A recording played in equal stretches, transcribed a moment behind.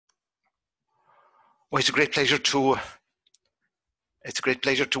Well, it's a great pleasure to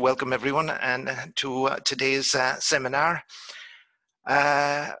welcome everyone and to today's seminar.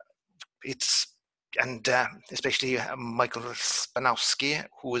 Especially Michael Spannowsky,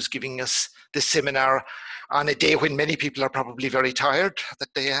 who is giving us this seminar on a day when many people are probably very tired,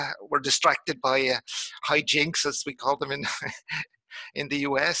 that they were distracted by hijinks, as we call them in the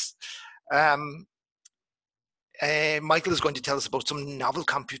US. Michael is going to tell us about some novel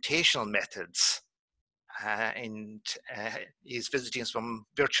computational methods. And he's visiting us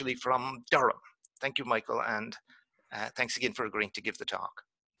virtually from Durham. Thank you, Michael, and thanks again for agreeing to give the talk.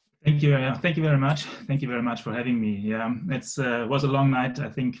 Thank you. Thank you very much. Thank you very much for having me. Yeah, it was a long night, I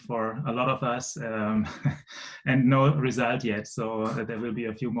think, for a lot of us, and no result yet. So there will be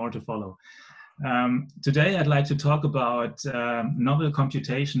a few more to follow. Today, I'd like to talk about novel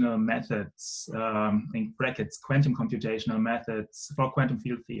computational methods, in brackets, quantum computational methods for quantum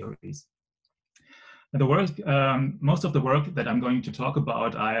field theories. The work, most of the work that I'm going to talk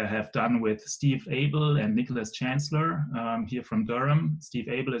about, I have done with Steve Abel and Nicholas Chancellor here from Durham. Steve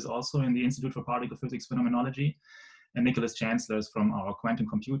Abel is also in the Institute for Particle Physics Phenomenology, and Nicholas Chancellor is from our quantum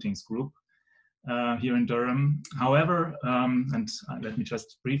computing group here in Durham. However, and let me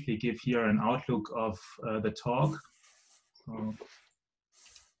just briefly give here an outlook of the talk.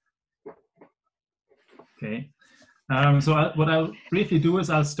 Okay. What I'll briefly do is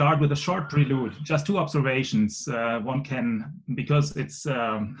I'll start with a short prelude, just two observations. One can, because it's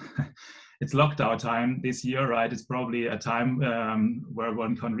lockdown time this year, right? It's probably a time where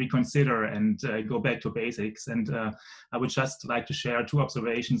one can reconsider and go back to basics. And I would just like to share two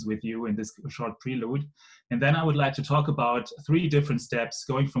observations with you in this short prelude. And then I would like to talk about three different steps,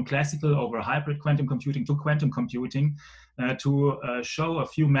 going from classical over hybrid quantum computing to quantum computing, to show a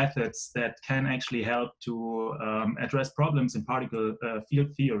few methods that can actually help to address problems in particle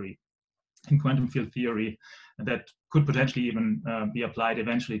field theory, in quantum field theory, that could potentially even be applied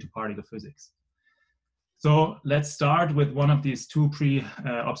eventually to particle physics. So let's start with one of these two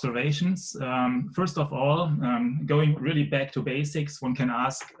observations. First of all, going really back to basics, one can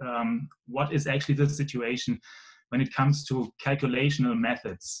ask what is actually the situation when it comes to calculational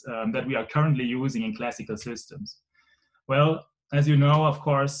methods that we are currently using in classical systems. Well, as you know, of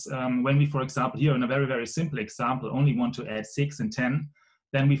course, when we, for example, here in a very, very simple example, only want to add 6 and 10,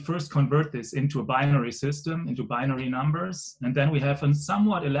 then we first convert this into a binary system, into binary numbers, and then we have a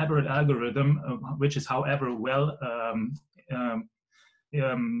somewhat elaborate algorithm, which is, however, well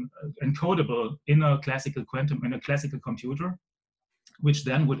encodable in a classical computer, which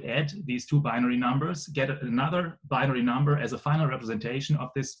then would add these two binary numbers, get another binary number as a final representation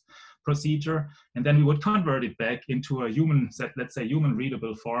of this procedure, and then we would convert it back into a human, let's say, human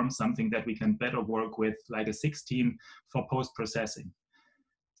readable form, something that we can better work with, like a 16 for post-processing.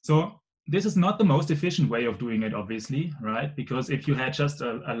 So this is not the most efficient way of doing it, obviously, right? Because if you had just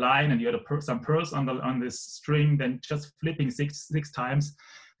a line and you had some pearls on this string, then just flipping six times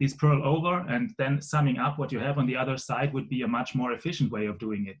these pearl over and then summing up what you have on the other side would be a much more efficient way of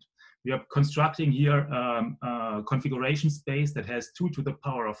doing it. We are constructing here a configuration space that has 2 to the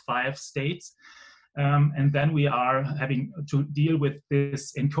power of 5 states. And then we are having to deal with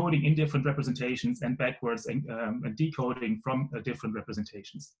this encoding in different representations and backwards and decoding from different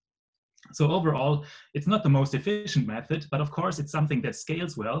representations. So overall, it's not the most efficient method, but of course it's something that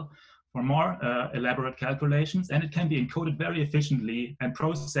scales well for more elaborate calculations, and it can be encoded very efficiently and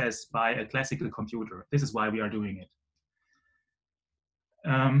processed by a classical computer. This is why we are doing it.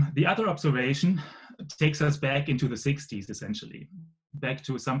 The other observation takes us back into the 60s, essentially, back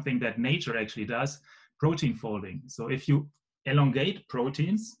to something that nature actually does, protein folding. So if you elongate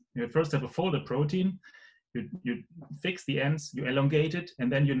proteins, you first have a folded protein, you fix the ends, you elongate it,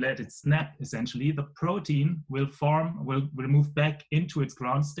 and then you let it snap, essentially. The protein will move back into its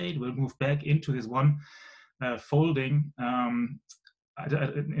ground state, will move back into this one folding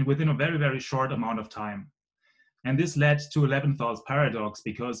within a very, very short amount of time. And this led to Leventhal's paradox,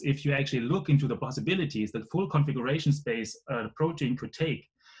 because if you actually look into the possibilities, the full configuration space a protein could take,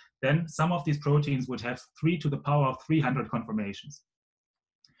 then some of these proteins would have 3 to the power of 300 conformations.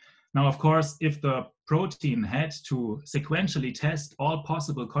 Now, of course, if the protein had to sequentially test all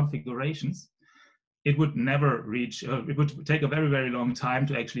possible configurations, it would never reach, it would take a very, very long time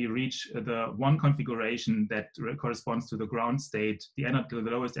to actually reach the one configuration that corresponds to the ground state, the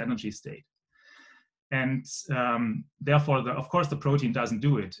lowest energy state. And therefore, of course, the protein doesn't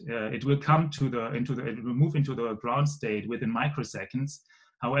do it. It will come it will move into the ground state within microseconds.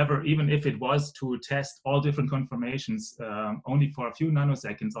 However, even if it was to test all different conformations only for a few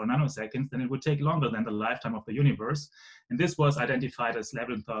nanoseconds or nanoseconds, then it would take longer than the lifetime of the universe. And this was identified as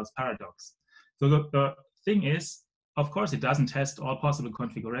Leventhal's paradox. So the thing is, of course, it doesn't test all possible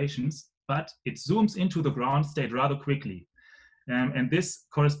configurations, but it zooms into the ground state rather quickly. And this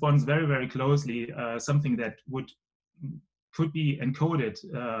corresponds very, very closely, something that could be encoded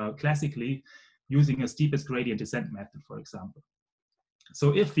classically using a steepest gradient descent method, for example.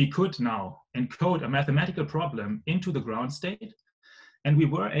 So if we could now encode a mathematical problem into the ground state, and we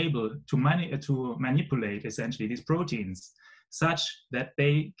were able to manipulate essentially these proteins such that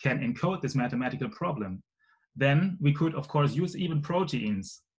they can encode this mathematical problem, then we could, of course, use even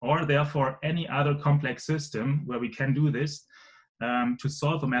proteins or therefore any other complex system where we can do this to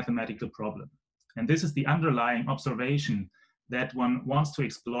solve a mathematical problem. And this is the underlying observation that one wants to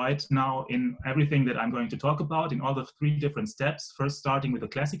exploit now in everything that I'm going to talk about in all the 3 different steps, first starting with a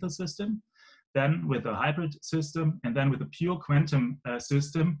classical system, then with a hybrid system, and then with a pure quantum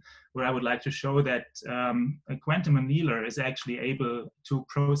system, where I would like to show that a quantum annealer is actually able to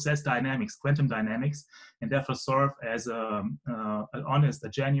process dynamics, quantum dynamics, and therefore serve as an honest, a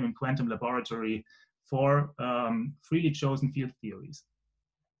genuine quantum laboratory for freely chosen field theories.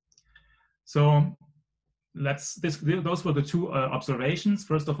 So those were the 2 observations.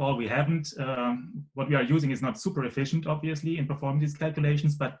 First of all, we haven't, what we are using is not super efficient, obviously, in performing these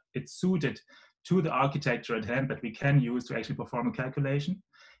calculations, but it's suited to the architecture at hand that we can use to actually perform a calculation.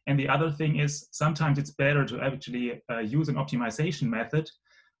 And the other thing is, sometimes it's better to actually use an optimization method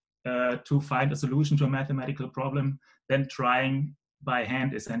to find a solution to a mathematical problem than trying by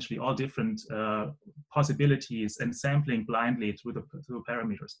hand, essentially, all different possibilities and sampling blindly through the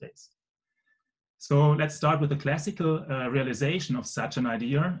parameter space. So let's start with the classical realization of such an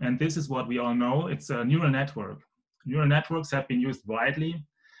idea. And this is what we all know. It's a neural network. Neural networks have been used widely,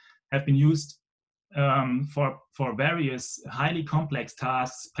 have been used for various highly complex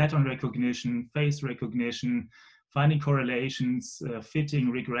tasks, pattern recognition, face recognition, finding correlations,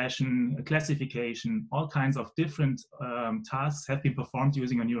 fitting, regression, classification, all kinds of different tasks have been performed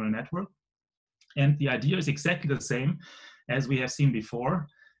using a neural network. And the idea is exactly the same as we have seen before.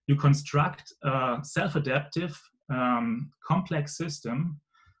 You construct a self-adaptive, complex system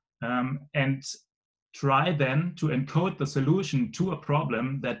and try then to encode the solution to a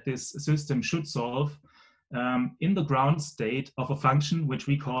problem that this system should solve in the ground state of a function which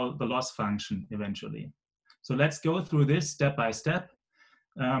we call the loss function eventually. So let's go through this step by step.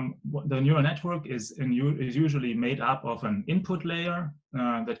 The neural network is usually made up of an input layer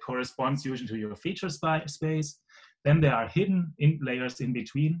that corresponds usually to your feature space. Then there are hidden layers in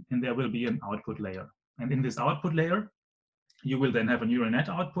between, and there will be an output layer. And in this output layer, you will then have a neural net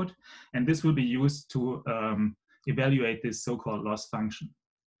output, and this will be used to evaluate this so-called loss function.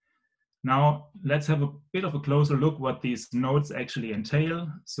 Now, let's have a bit of a closer look what these nodes actually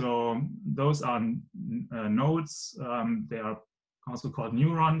entail. So those are nodes. They are also called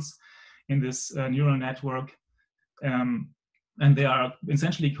neurons in this neural network. And they are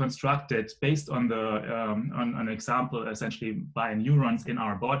essentially constructed based on on an example, essentially by neurons in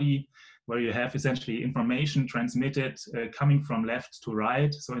our body, where you have essentially information transmitted coming from left to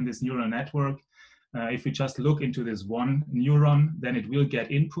right. So in this neural network, if we just look into this one neuron, then it will get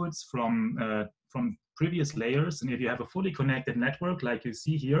inputs from previous layers. And if you have a fully connected network, like you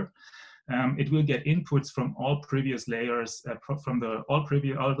see here, it will get inputs from all previous layers, from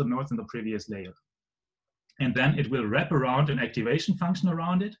all the nodes in the previous layer. And then it will wrap around an activation function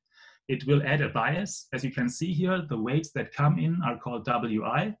around it. It will add a bias. As you can see here, the weights that come in are called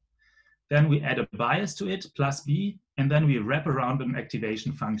Wi. Then we add a bias to it, plus B, and then we wrap around an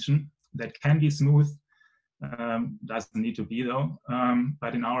activation function that can be smooth. Doesn't need to be though,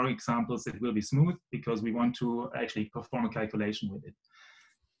 but in our examples, it will be smooth because we want to actually perform a calculation with it.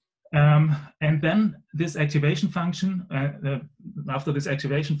 And then this activation function, after this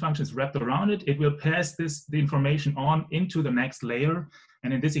activation function is wrapped around it, it will pass the information on into the next layer.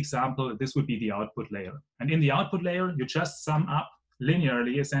 And in this example, this would be the output layer. And in the output layer, you just sum up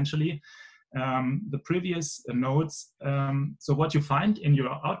linearly, essentially, the previous nodes. So what you find in your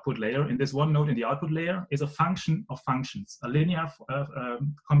output layer, in this one node in the output layer, is a function of functions, a linear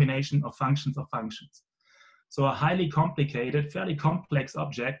combination of functions of functions. So a highly complicated, fairly complex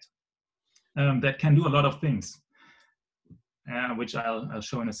object that can do a lot of things, which I'll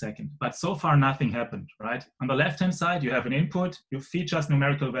show in a second. But so far, nothing happened, right? On the left-hand side, you have an input. You feed just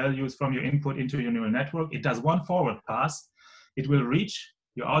numerical values from your input into your neural network. It does one forward pass. It will reach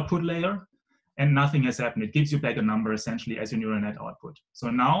your output layer, and nothing has happened. It gives you back a number, essentially, as your neural net output. So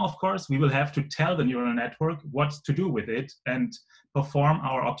now, of course, we will have to tell the neural network what to do with it and perform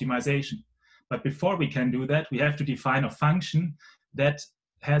our optimization. But before we can do that, we have to define a function that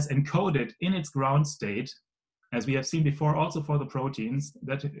has encoded in its ground state, as we have seen before also for the proteins,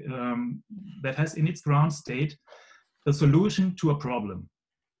 that that has in its ground state the solution to a problem.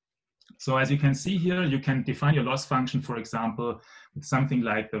 So as you can see here, you can define your loss function, for example, with something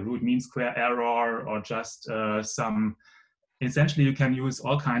like the root mean square error, or just essentially you can use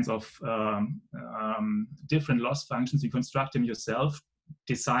all kinds of different loss functions. You construct them yourself,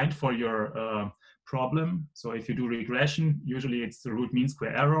 designed for your problem. So if you do regression, usually it's the root mean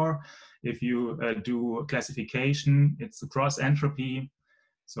square error. If you do classification, it's the cross entropy.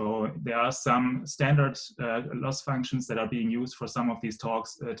 So there are some standard loss functions that are being used for some of these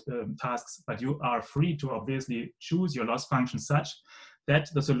tasks, but you are free to obviously choose your loss function such that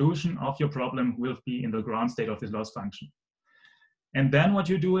the solution of your problem will be in the ground state of this loss function. And then what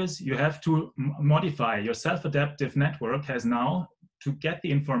you do is you have to modify your self-adaptive network has now to get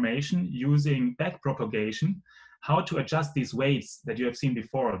the information using backpropagation, how to adjust these weights that you have seen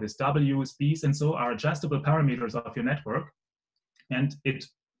before. These W's, B's, and so are adjustable parameters of your network. And it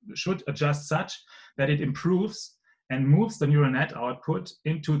should adjust such that it improves and moves the neural net output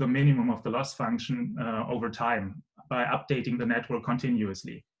into the minimum of the loss function over time by updating the network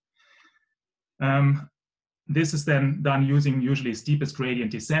continuously. This is then done using usually steepest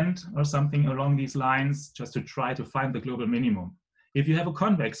gradient descent or something along these lines, just to try to find the global minimum. If you have a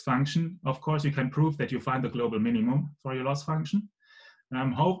convex function, of course, you can prove that you find the global minimum for your loss function.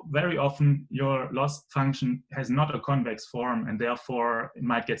 Very often your loss function has not a convex form, and therefore it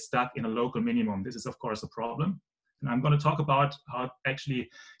might get stuck in a local minimum. This is, of course, a problem. And I'm going to talk about how actually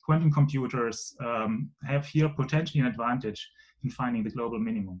quantum computers have here potentially an advantage in finding the global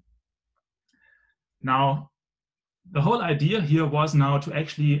minimum. Now, the whole idea here was now to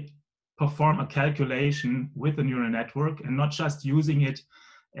actually perform a calculation with the neural network and not just using it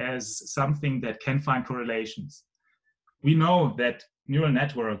as something that can find correlations. We know that neural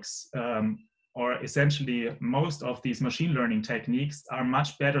networks, or essentially most of these machine learning techniques, are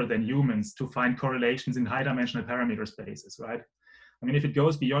much better than humans to find correlations in high-dimensional parameter spaces, right? I mean, if it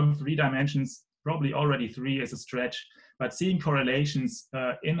goes beyond 3 dimensions, probably already 3 is a stretch, but seeing correlations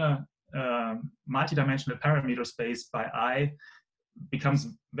in a multi-dimensional parameter space by eye becomes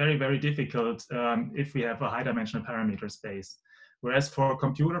very, very difficult if we have a high-dimensional parameter space. Whereas for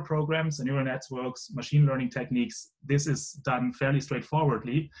computer programs and neural networks, machine learning techniques, this is done fairly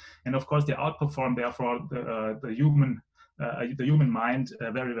straightforwardly. And of course, they outperform, therefore, the human mind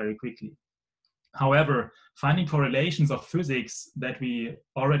very, very quickly. However, finding correlations of physics that we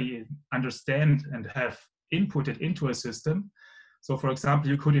already understand and have inputted into a system. So for example,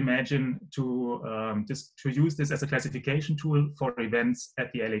 you could imagine to use this as a classification tool for events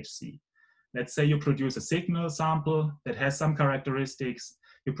at the LHC. Let's say you produce a signal sample that has some characteristics,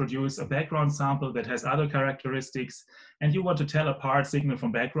 you produce a background sample that has other characteristics, and you want to tell apart signal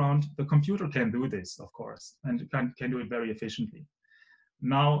from background. The computer can do this, of course, and can do it very efficiently.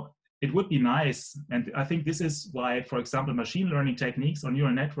 Now, it would be nice, and I think this is why, for example, machine learning techniques or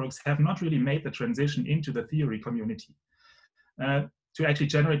neural networks have not really made the transition into the theory community to actually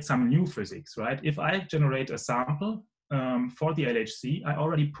generate some new physics, right? If I generate a sample for the LHC, I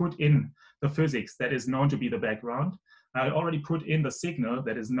already put in the physics that is known to be the background. I already put in the signal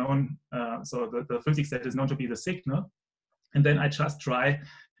that is known, so the physics that is known to be the signal. And then I just try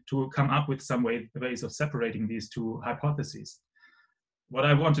to come up with some ways of separating these two hypotheses. What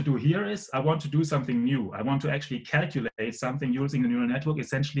I want to do here is I want to do something new. I want to actually calculate something using a neural network,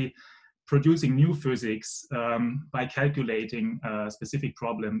 essentially producing new physics by calculating a specific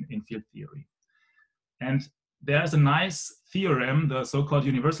problem in field theory. And there's a nice theorem, the so-called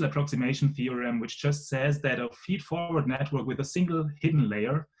universal approximation theorem, which just says that a feed-forward network with a single hidden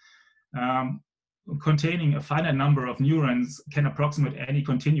layer containing a finite number of neurons can approximate any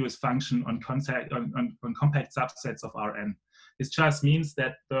continuous function on compact subsets of Rn. This just means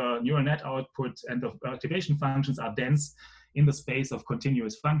that the neural net output and the activation functions are dense in the space of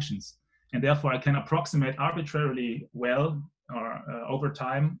continuous functions. And therefore, I can approximate arbitrarily well or over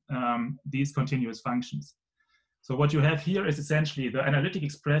time these continuous functions. So what you have here is essentially the analytic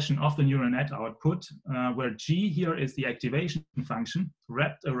expression of the neural net output, where G here is the activation function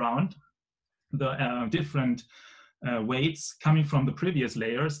wrapped around the different weights coming from the previous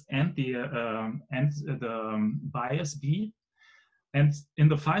layers and the bias B. And in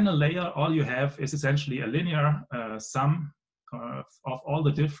the final layer, all you have is essentially a linear sum of all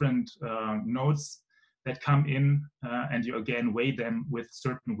the different nodes that come in, and you again weigh them with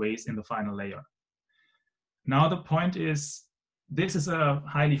certain weights in the final layer. Now the point is, this is a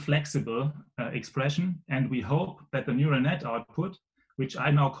highly flexible expression, and we hope that the neural net output, which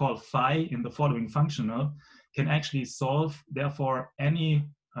I now call phi in the following functional, can actually solve, therefore, any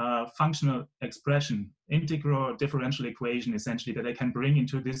functional expression, integral differential equation, essentially, that I can bring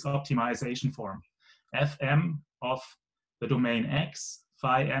into this optimization form. Fm of the domain x,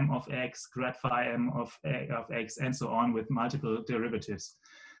 phi m of x, grad phi m of x, and so on with multiple derivatives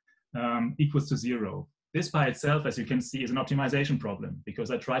equals to 0. This by itself, as you can see, is an optimization problem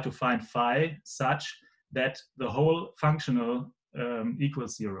because I try to find phi such that the whole functional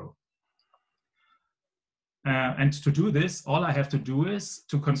equals 0. And to do this, all I have to do is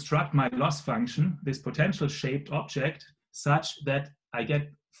to construct my loss function, this potential shaped object, such that I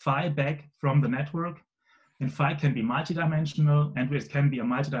get phi back from the network. And phi can be multidimensional, and it can be a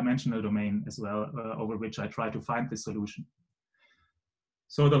multidimensional domain as well, over which I try to find the solution.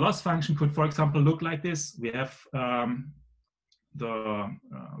 So the loss function could, for example, look like this. We have the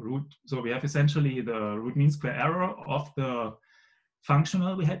root, so we have essentially the root mean square error of the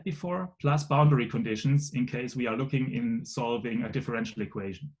functional we had before, plus boundary conditions in case we are looking in solving a differential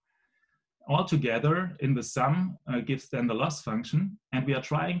equation. Altogether, in the sum gives then the loss function, and we are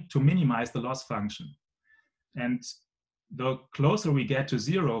trying to minimize the loss function. And the closer we get to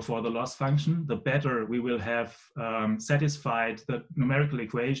 0 for the loss function, the better we will have satisfied the numerical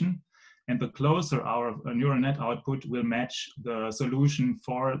equation, and the closer our neural net output will match the solution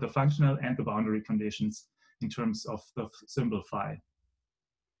for the functional and the boundary conditions in terms of the symbol phi.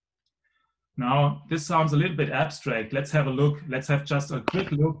 Now, this sounds a little bit abstract. Let's have a look. Let's have just a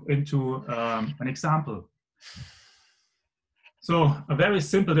quick look into an example. So a very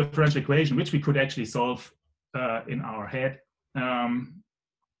simple differential equation, which we could actually solve in our head,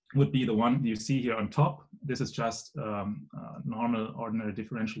 would be the one you see here on top. This is just a normal ordinary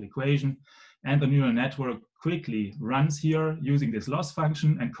differential equation. And the neural network quickly runs here using this loss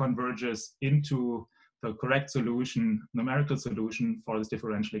function and converges into the correct solution, numerical solution for this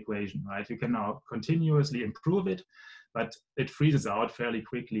differential equation, right? You can now continuously improve it, but it freezes out fairly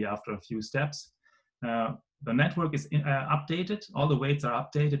quickly after a few steps. The network is updated, all the weights are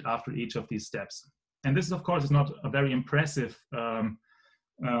updated after each of these steps. And this, of course, is not a very impressive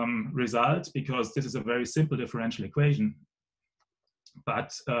result because this is a very simple differential equation.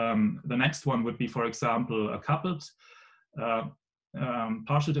 But the next one would be, for example, a coupled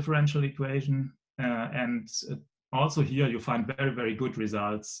partial differential equation. And also here you find very, very good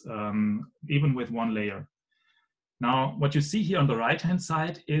results, even with one layer. Now, what you see here on the right-hand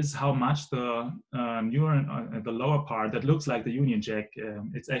side is how much the neuron, the lower part that looks like the Union Jack,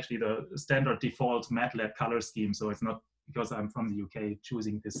 it's actually the standard default MATLAB color scheme. So it's not because I'm from the UK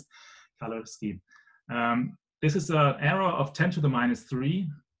choosing this color scheme. This is an error of 10 to the minus 3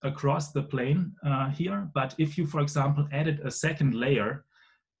 across the plane here. But if you, for example, added a second layer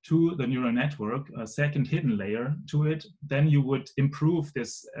to the neural network, a second hidden layer to it, then you would improve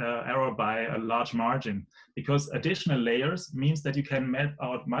this error by a large margin, because additional layers means that you can map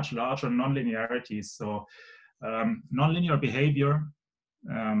out much larger nonlinearities. So nonlinear behavior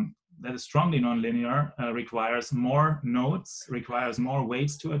that is strongly nonlinear requires more nodes, requires more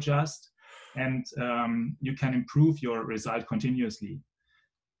weights to adjust, and you can improve your result continuously.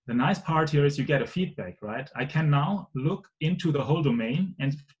 The nice part here is you get a feedback, right? I can now look into the whole domain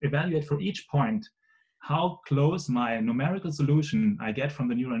and evaluate for each point how close my numerical solution I get from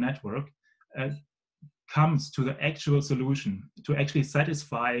the neural network comes to the actual solution, to actually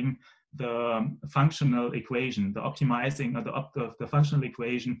satisfying the functional equation, the optimizing of the functional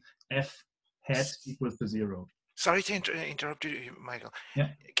equation f hat equals to 0. Sorry to interrupt you, Michael. Yeah.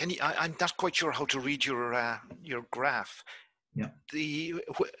 Can you? I'm not quite sure how to read your graph. Yeah.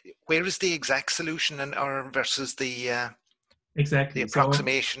 Where is the exact solution or versus the exactly the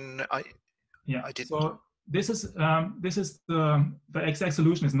approximation? So, I didn't. So this is the exact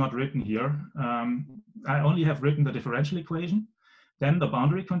solution is not written here. I only have written the differential equation, then the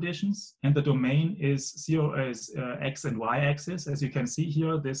boundary conditions, and the domain is x and y axis. As you can see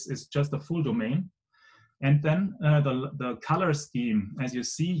here, this is just a full domain. And then the color scheme, as you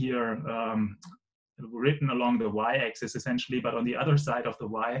see here, written along the y-axis essentially, but on the other side of the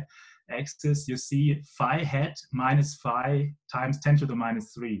y-axis, you see phi hat minus phi times 10 to the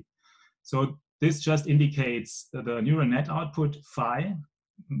minus 3. So this just indicates the neural net output phi,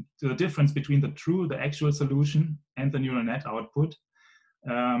 the difference between the actual solution and the neural net output,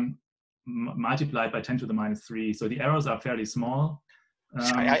 multiplied by 10 to the minus 3. So the errors are fairly small.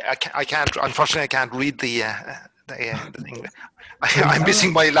 I can't, unfortunately, I can't read the thing. I'm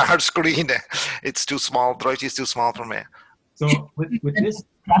missing my large screen. It's too small. The writing is too small for me. So with this,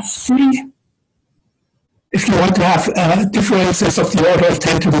 plus 3, if you want to have differences of the order of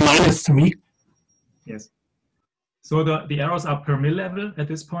 10 to the minus 3. Yes. So the errors are per mil level at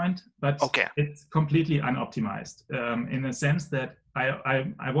this point, but Okay. it's completely unoptimized in the sense that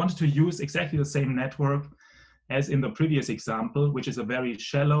I wanted to use exactly the same network as in the previous example, which is a very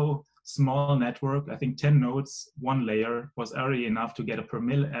shallow, small network. I think 10 nodes, one layer was already enough to get a per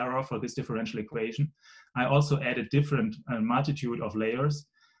mil error for this differential equation. I also added different multitude of layers.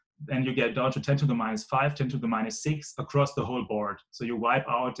 Then you get down to 10 to the minus 5, 10 to the minus 6 across the whole board. So you wipe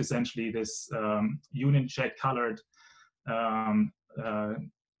out essentially this union check colored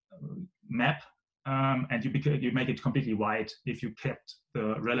map, and you make it completely white if you kept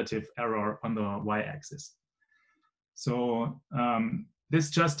the relative error on the y-axis. So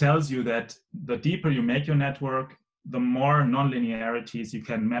this just tells you that the deeper you make your network, the more nonlinearities you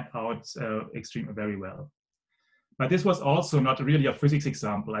can map out very well. But this was also not really a physics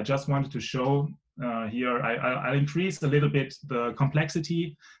example. I just wanted to show here, I'll increase a little bit the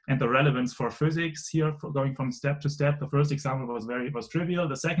complexity and the relevance for physics here, for going from step to step. The first example was trivial.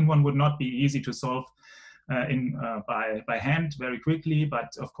 The second one would not be easy to solve by hand very quickly, but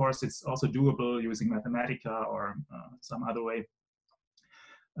of course it's also doable using Mathematica or some other way.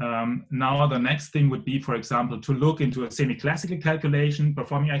 Now the next thing would be, for example, to look into a semi-classical calculation,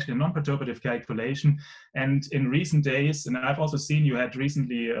 performing actually a non-perturbative calculation. And in recent days, and I've also seen you had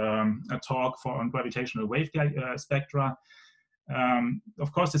recently a talk on gravitational wave spectra.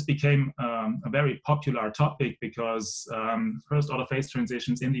 Of course, this became a very popular topic because first order phase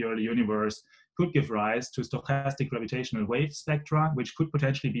transitions in the early universe could give rise to stochastic gravitational wave spectra, which could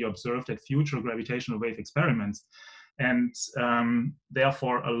potentially be observed at future gravitational wave experiments. And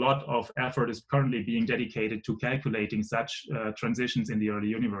therefore, a lot of effort is currently being dedicated to calculating such transitions in the early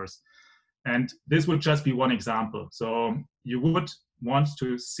universe. And this would just be one example. So you would want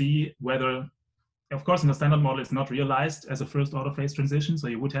to see whether, of course, in the standard model, it's not realized as a first order phase transition. So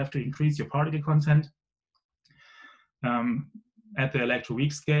you would have to increase your particle content at the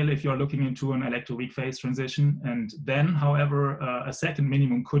electroweak scale if you're looking into an electroweak phase transition. And then, however, a second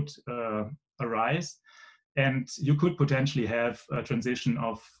minimum could arise. And you could potentially have a transition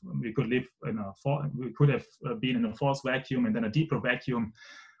of, we could have been in a false vacuum, and then a deeper vacuum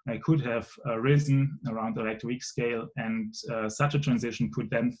could have risen around the electroweak scale, and such a transition could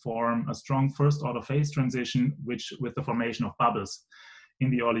then form a strong first order phase transition, with the formation of bubbles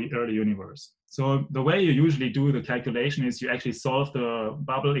in the early universe. So the way you usually do the calculation is you actually solve the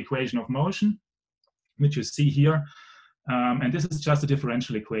bubble equation of motion, which you see here, and this is just a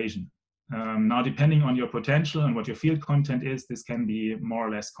differential equation. Now, depending on your potential and what your field content is, this can be more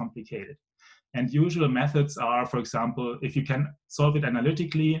or less complicated. And usual methods are, for example, if you can solve it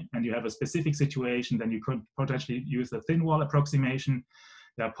analytically and you have a specific situation, then you could potentially use the thin wall approximation.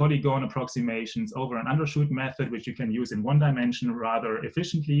 There are polygon approximations over an undershoot method, which you can use in one dimension rather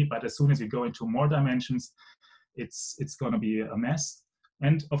efficiently. But as soon as you go into more dimensions, it's going to be a mess.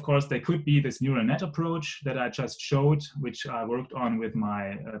 And of course, there could be this neural net approach that I just showed, which I worked on with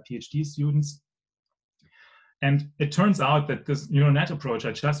my PhD students. And it turns out that this neural net approach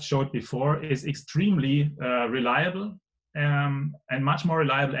I just showed before is extremely reliable and much more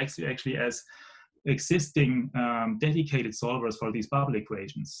reliable actually as existing dedicated solvers for these bubble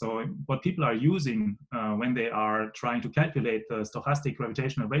equations. So what people are using when they are trying to calculate the stochastic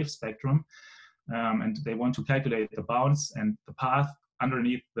gravitational wave spectrum, and they want to calculate the bounds and the path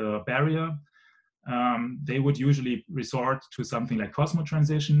underneath the barrier, they would usually resort to something like Cosmo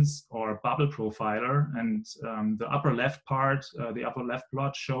transitions or bubble profiler. And the upper left part, the upper left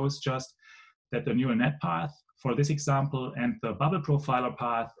plot shows just that the neural net path for this example and the bubble profiler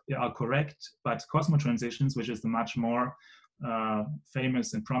path are correct, but Cosmo transitions, which is the much more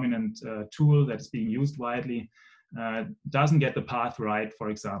famous and prominent tool that is being used widely, doesn't get the path right, for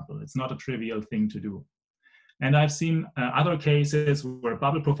example. It's not a trivial thing to do. And I've seen other cases where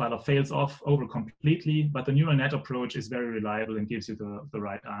bubble profiler fails over completely, but the neural net approach is very reliable and gives you the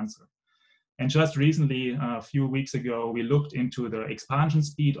right answer. And just recently, a few weeks ago, we looked into the expansion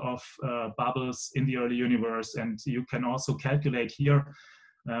speed of bubbles in the early universe, and you can also calculate here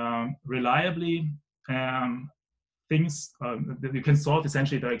reliably things. You can solve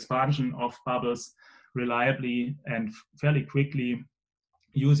essentially the expansion of bubbles reliably and fairly quickly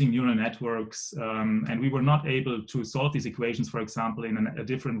using neural networks, and we were not able to solve these equations, for example, in a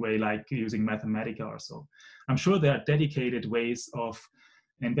different way, like using Mathematica or so. I'm sure there are dedicated ways of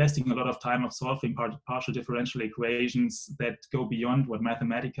investing a lot of time of solving partial differential equations that go beyond what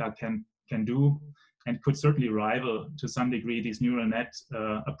Mathematica can do, and could certainly rival to some degree these neural net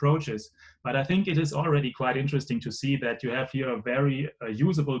approaches. But I think it is already quite interesting to see that you have here a very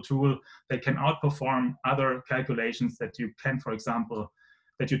usable tool that can outperform other calculations that you can, for example,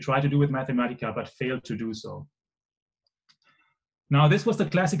 that you try to do with Mathematica but fail to do so. Now, this was the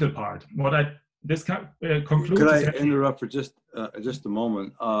classical part. What I concludes. Could I interrupt for just a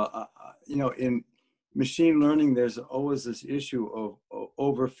moment? You know, in machine learning, there's always this issue of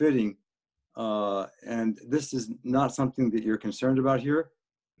overfitting, and this is not something that you're concerned about here.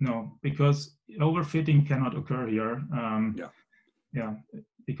 No, because overfitting cannot occur here. Yeah,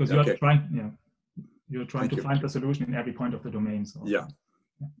 because you're Okay. trying. Yeah, you're trying Thank to you. find the solution in every point of the domain. So. Yeah.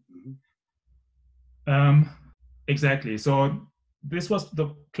 Exactly. So this was the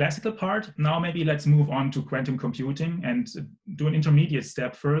classical part. Now maybe let's move on to quantum computing and do an intermediate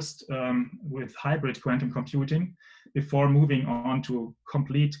step first with hybrid quantum computing before moving on to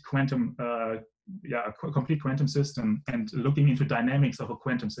complete quantum, complete quantum system and looking into dynamics of a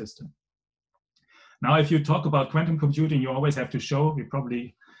quantum system. Now, if you talk about quantum computing, you always have to show, we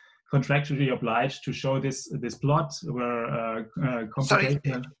probably contractually obliged to show this plot where Sorry,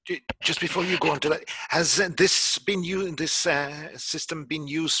 just before you go on to that, has this been used? This system been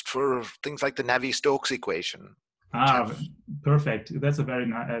used for things like the Navier-Stokes equation? Perfect. That's a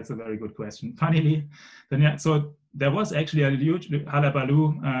very good question. Funnily, so there was actually a huge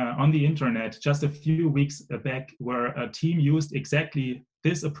hullabaloo on the internet just a few weeks back, where a team used exactly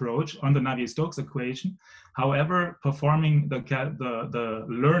this approach on the Navier-Stokes equation, however, performing the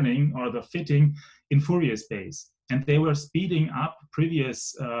learning or the fitting in Fourier space. And they were speeding up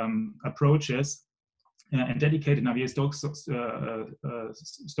previous approaches and dedicated Navier-Stokes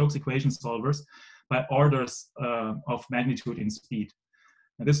Stokes equation solvers by orders of magnitude in speed.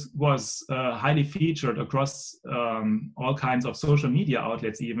 And this was highly featured across all kinds of social media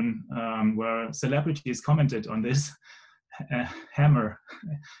outlets, even where celebrities commented on this. Hammer,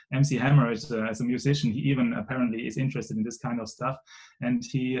 MC Hammer, is as a musician, he even apparently is interested in this kind of stuff, and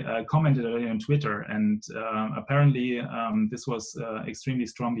he commented on Twitter, and apparently this was extremely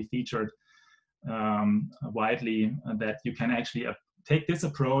strongly featured widely, that you can actually take this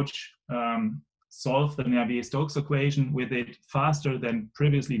approach, solve the Navier-Stokes equation with it faster than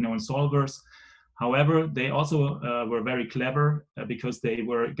previously known solvers. However, they also were very clever because they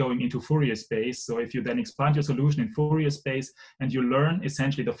were going into Fourier space. So if you then expand your solution in Fourier space and you learn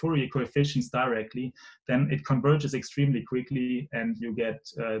essentially the Fourier coefficients directly, then it converges extremely quickly and you get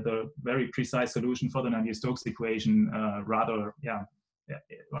the very precise solution for the Navier-Stokes equation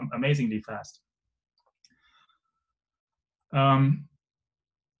amazingly fast.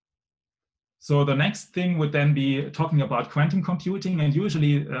 So the next thing would then be talking about quantum computing, and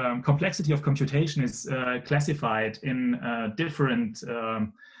usually complexity of computation is classified in different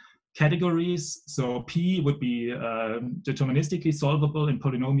categories. So P would be deterministically solvable in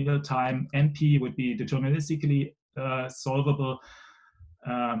polynomial time, NP would be deterministically solvable.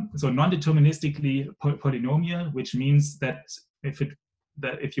 So non-deterministically polynomial, which means that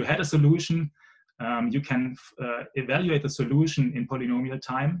if you had a solution, you can evaluate the solution in polynomial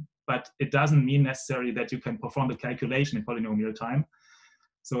time, but it doesn't mean necessarily that you can perform the calculation in polynomial time.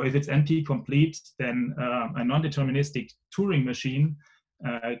 So if it's NP complete, then a non-deterministic Turing machine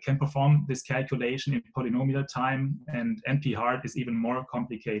can perform this calculation in polynomial time, and NP hard is even more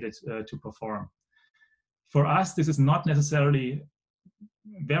complicated to perform. For us, this is not necessarily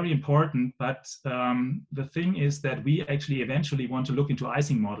very important, but the thing is that we actually eventually want to look into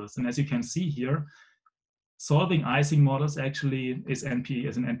Ising models. And as you can see here, solving Ising models actually is an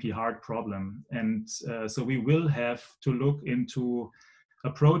NP hard problem. And so we will have to look into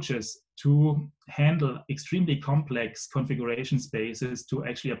approaches to handle extremely complex configuration spaces to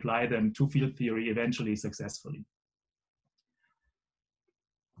actually apply them to field theory eventually successfully.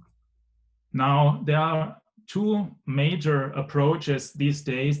 Now, there are two major approaches these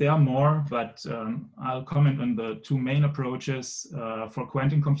days. There are more, but I'll comment on the two main approaches for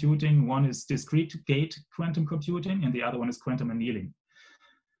quantum computing. One is discrete gate quantum computing, and the other one is quantum annealing.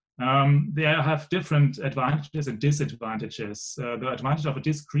 They have different advantages and disadvantages. The advantage of a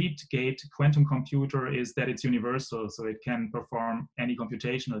discrete gate quantum computer is that it's universal, so it can perform any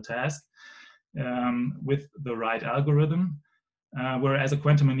computational task with the right algorithm. Whereas a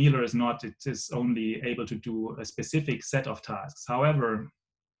quantum annealer is not, it is only able to do a specific set of tasks. However,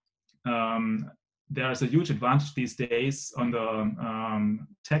 there's a huge advantage these days on the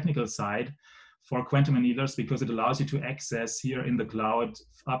technical side for quantum annealers, because it allows you to access here in the cloud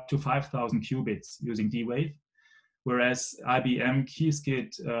up to 5,000 qubits using D-Wave, whereas IBM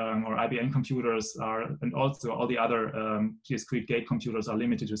Qiskit or IBM computers are, and also all the other discrete gate computers are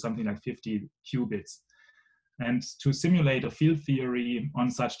limited to something like 50 qubits. And to simulate a field theory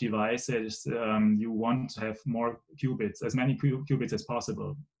on such devices, you want to have more qubits, as many qubits as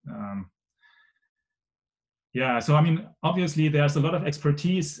possible. Yeah, so I mean, obviously there's a lot of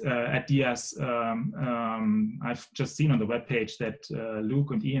expertise at DS. I've just seen on the webpage that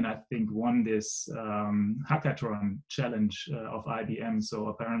Luke and Ian, I think, won this hackathon challenge of IBM. So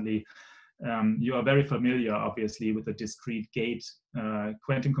apparently you are very familiar, obviously, with the discrete gate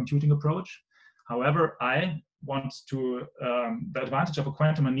quantum computing approach. However, I want to, the advantage of a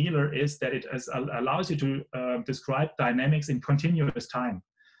quantum annealer is that it allows you to describe dynamics in continuous time.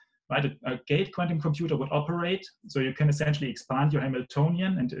 Right, a gate quantum computer would operate, so you can essentially expand your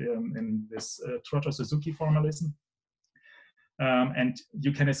Hamiltonian and in this Trotter-Suzuki formalism, and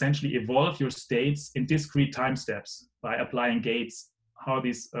you can essentially evolve your states in discrete time steps by applying gates, how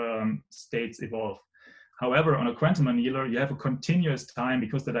these states evolve. However, on a quantum annealer, you have a continuous time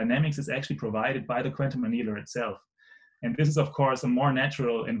because the dynamics is actually provided by the quantum annealer itself. And this is, of course, a more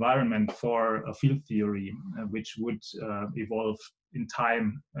natural environment for a field theory, which would evolve in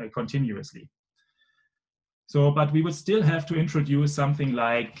time continuously. So, but we would still have to introduce something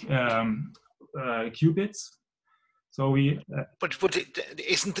like qubits. So we. But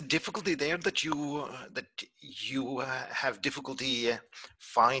isn't the difficulty there that you have difficulty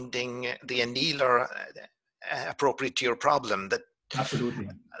finding the annealer appropriate to your problem? That absolutely.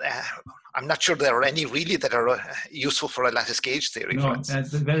 I'm not sure there are any really that are useful for a lattice gauge theory. No,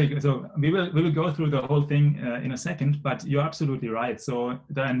 that's very good. So we will go through the whole thing in a second, but you're absolutely right. So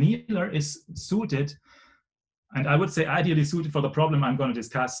the annealer is suited, and I would say ideally suited for the problem I'm going to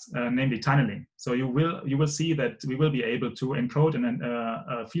discuss, namely tunneling. So you will see that we will be able to encode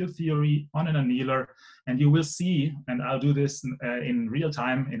a field theory on an annealer, and you will see, and I'll do this in real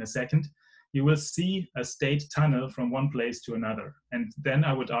time in a second, you will see a state tunnel from one place to another. And then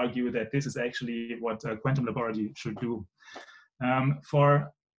I would argue that this is actually what a quantum laboratory should do.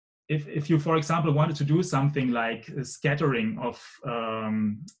 If you, for example, wanted to do something like scattering of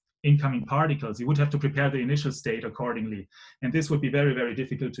incoming particles, you would have to prepare the initial state accordingly. And this would be very, very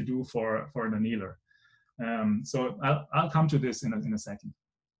difficult to do for an annealer. So I'll come to this in a second.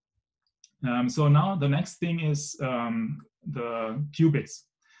 So now the next thing is the qubits.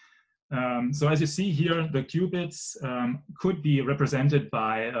 So as you see here, the qubits could be represented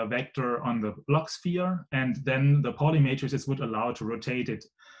by a vector on the block sphere, and then the Pauli matrices would allow to rotate it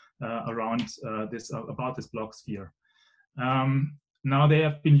around about this block sphere. Now they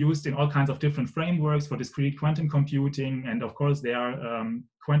have been used in all kinds of different frameworks for discrete quantum computing, and of course their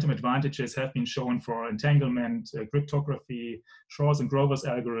quantum advantages have been shown for entanglement, cryptography, Shor's and Grover's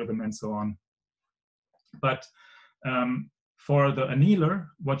algorithm, and so on. But for the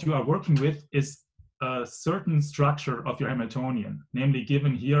annealer, what you are working with is a certain structure of your Hamiltonian, namely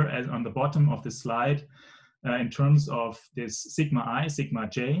given here as on the bottom of the slide in terms of this sigma I, sigma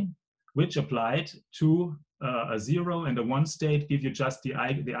j, which applied to a 0 and a 1 state give you just the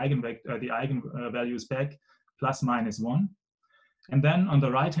eigenvalues back plus minus 1. And then on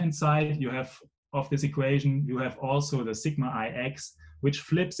the right-hand side, you have of this equation, you have also the sigma ix, which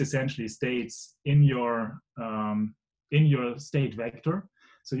flips essentially states in your state vector.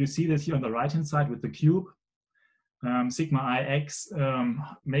 So you see this here on the right-hand side with the cube. Sigma ix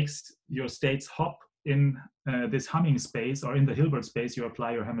makes your states hop in this Hamming space, or in the Hilbert space you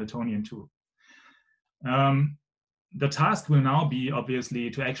apply your Hamiltonian to. The task will now be, obviously,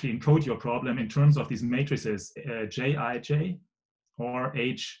 to actually encode your problem in terms of these matrices, Jij or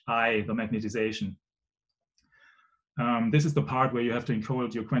Hi, the magnetization. This is the part where you have to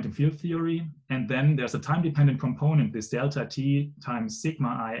encode your quantum field theory. And then there's a time-dependent component, this delta t times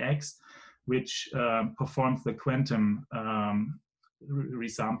sigma ix, which performs the quantum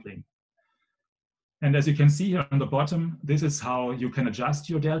resampling. And as you can see here on the bottom, this is how you can adjust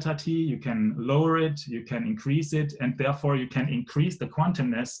your delta t. You can lower it, you can increase it, and therefore you can increase the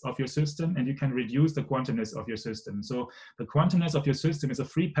quantumness of your system, and you can reduce the quantumness of your system. So the quantumness of your system is a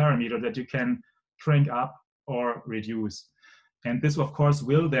free parameter that you can crank up or reduce. And this, of course,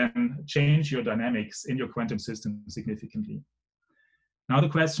 will then change your dynamics in your quantum system significantly. Now the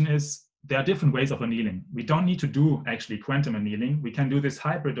question is, there are different ways of annealing. We don't need to do actually quantum annealing. We can do this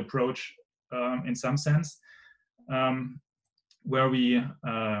hybrid approach in some sense, where we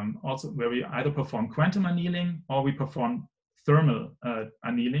either perform quantum annealing or we perform thermal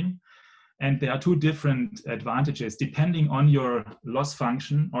annealing. And there are two different advantages depending on your loss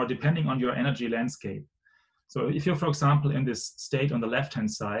function or depending on your energy landscape. So if you're, for example, in this state on the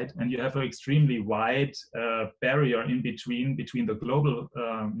left-hand side and you have an extremely wide barrier in between the global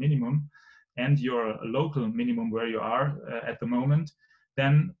minimum and your local minimum where you are at the moment,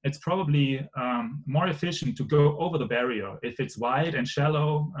 then it's probably more efficient to go over the barrier. If it's wide and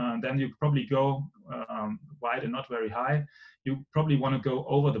shallow, then you probably go wide and not very high. You probably want to go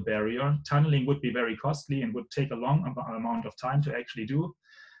over the barrier. Tunneling would be very costly and would take a long amount of time to actually do.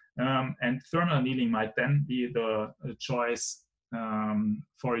 And thermal annealing might then be the choice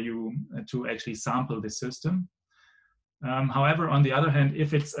for you to actually sample the system. However, on the other hand,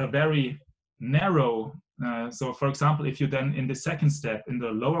 if it's a very narrow, so for example, if you then in the second step, in the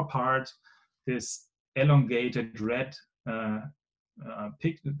lower part, this elongated red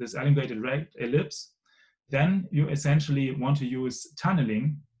this elongated red ellipse, then you essentially want to use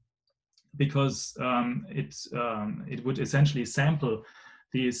tunneling, because it would essentially sample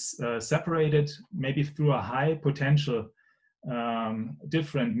these separated, maybe through a high potential,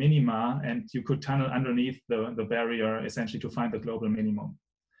 different minima, and you could tunnel underneath the barrier essentially to find the global minimum.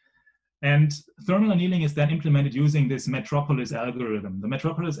 And thermal annealing is then implemented using this metropolis algorithm. The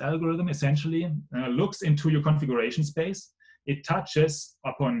metropolis algorithm essentially looks into your configuration space. It touches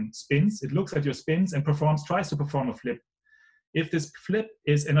upon spins. It looks at your spins and tries to perform a flip. If this flip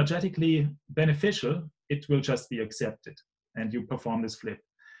is energetically beneficial, it will just be accepted and you perform this flip.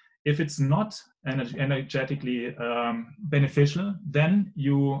 If it's not energetically beneficial, then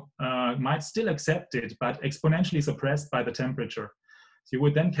you might still accept it, but exponentially suppressed by the temperature. So you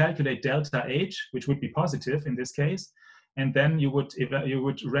would then calculate delta H, which would be positive in this case, and then you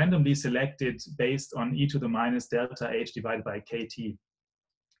would randomly select it based on e to the minus delta H divided by KT.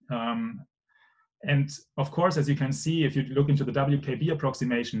 And of course, as you can see, if you look into the WKB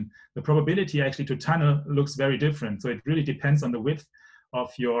approximation, the probability actually to tunnel looks very different. So it really depends on the width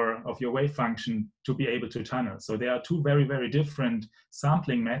of your wave function to be able to tunnel. So there are two very, very different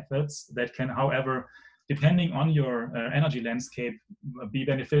sampling methods that can, however, depending on your energy landscape, be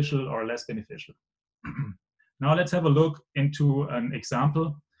beneficial or less beneficial. Now let's have a look into an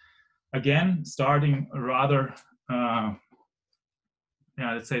example. Again, starting rather,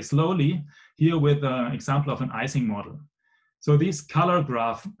 let's say slowly, here with an example of an Ising model. So these color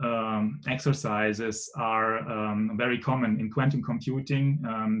graph exercises are very common in quantum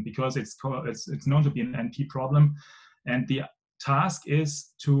computing because it's known to be an NP problem. And the task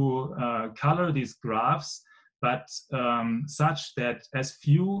is to color these graphs, but such that as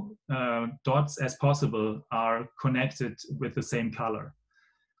few dots as possible are connected with the same color.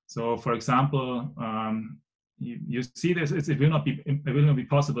 So for example, you see this, it will not be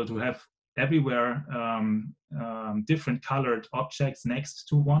possible to have everywhere different colored objects next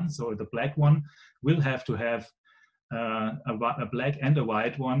to one. So the black one will have to have a black and a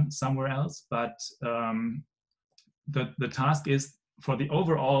white one somewhere else. But the task is for the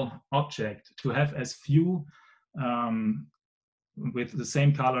overall object to have as few with the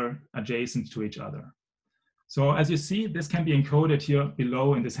same color adjacent to each other. So as you see, this can be encoded here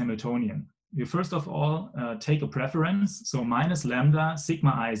below in this Hamiltonian. You first of all take a preference. So minus lambda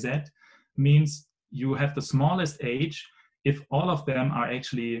sigma iz means you have the smallest h if all of them are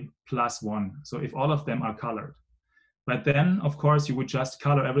actually +1. So if all of them are colored. But then, of course, you would just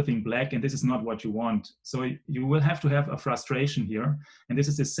color everything black, and this is not what you want. So you will have to have a frustration here. And this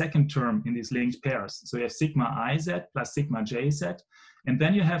is the second term in these linked pairs. So you have sigma iz plus sigma jz. And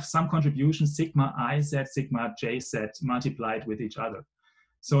then you have some contribution sigma iz, sigma jz multiplied with each other.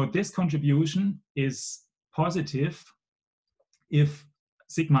 So this contribution is positive if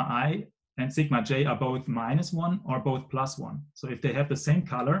sigma I and sigma j are both -1 or both +1. So if they have the same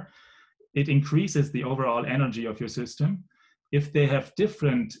color, it increases the overall energy of your system. If they have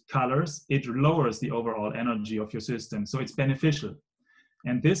different colors, it lowers the overall energy of your system. So it's beneficial.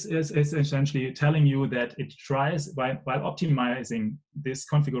 And this is essentially telling you that it tries, while optimizing this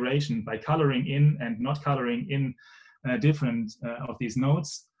configuration by coloring in and not coloring in different of these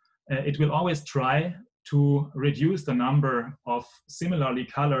nodes, it will always try to reduce the number of similarly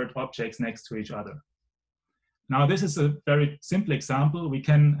colored objects next to each other. Now, this is a very simple example. We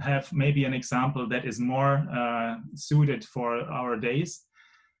can have maybe an example that is more suited for our days.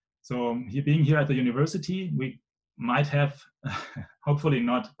 So being here at the university, we might have, hopefully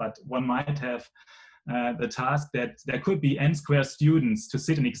not, but one might have the task that there could be n² students to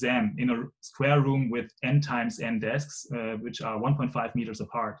sit an exam in a square room with n times n desks, which are 1.5 meters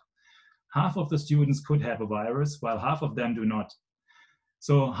apart. Half of the students could have a virus, while half of them do not.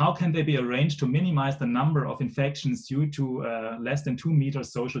 So how can they be arranged to minimize the number of infections due to less than 2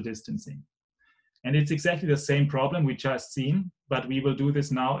 meters social distancing? And it's exactly the same problem we just seen, but we will do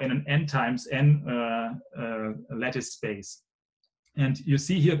this now in an n times n lattice space. And you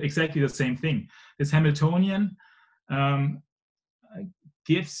see here exactly the same thing. This Hamiltonian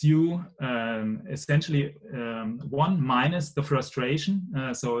gives you essentially 1 minus the frustration,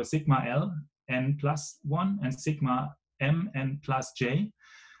 so sigma L n plus 1 and sigma m n plus j.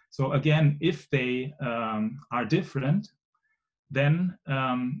 So again, if they are different, then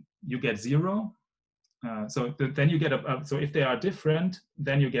you get 0. Then you get so if they are different,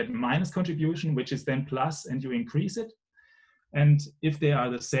 then you get minus contribution, which is then plus, and you increase it. And if they are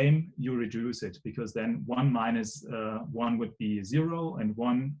the same, you reduce it, because then 1 minus 1 would be 0, and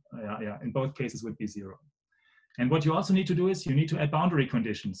 1, in both cases would be 0. And what you also need to do is you need to add boundary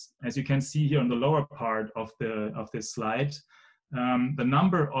conditions. As you can see here on the lower part of this slide, the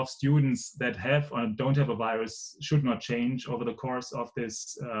number of students that have or don't have a virus should not change over the course of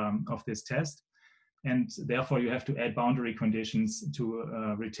this test. And therefore, you have to add boundary conditions to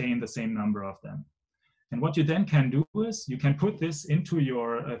retain the same number of them. And what you then can do is you can put this into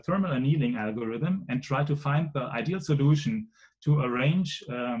your thermal annealing algorithm and try to find the ideal solution to arrange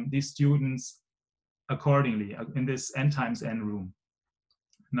these students accordingly in this n times n room.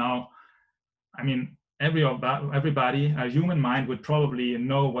 Now, I mean, everybody, a human mind would probably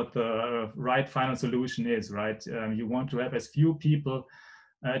know what the right final solution is, right? You want to have as few people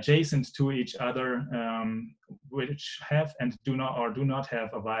adjacent to each other which have and do not have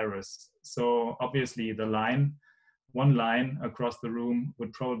a virus. So obviously the one line across the room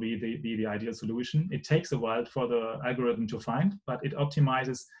would probably be the ideal solution. It takes a while for the algorithm to find, but it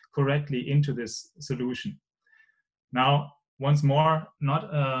optimizes correctly into this solution. Now, once more, not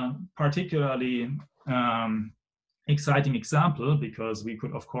a particularly exciting example, because we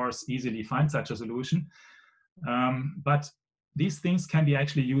could of course easily find such a solution, but these things can be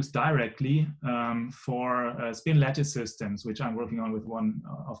actually used directly for spin lattice systems, which I'm working on with one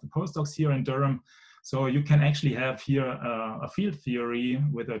of the postdocs here in Durham. So you can actually have here a field theory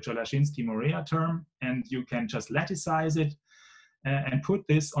with a Jalachinsky-Morea term, and you can just lattice it and put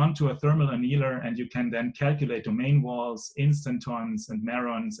this onto a thermal annealer, and you can then calculate domain walls, instantons and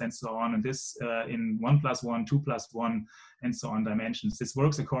merons and so on, and this in 1+1, 2+1 and so on dimensions. This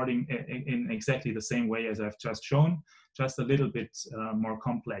works in exactly the same way as I've just shown, just a little bit more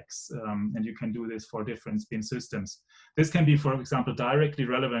complex, and you can do this for different spin systems. This can be, for example, directly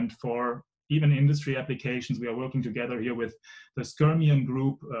relevant for even industry applications. We are working together here with the Skirmion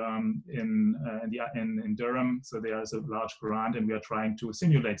group in Durham. So there's a large grant, and we are trying to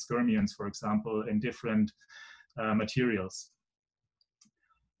simulate skirmions, for example, in different materials.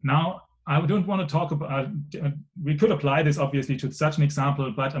 Now, I don't want to talk about, we could apply this obviously to such an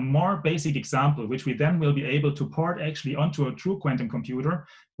example, but a more basic example, which we then will be able to port actually onto a true quantum computer,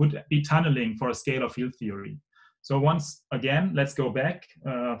 would be tunneling for a scalar field theory. So once again, let's go back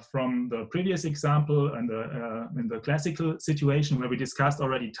from the previous example and in the classical situation where we discussed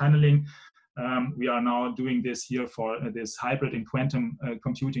already tunneling. We are now doing this here for this hybrid and quantum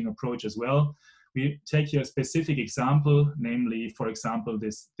computing approach as well. We take here a specific example, namely, for example,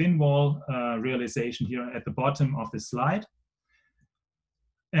 this thin wall realization here at the bottom of the slide.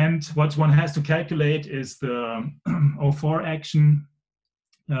 And what one has to calculate is the O4 action.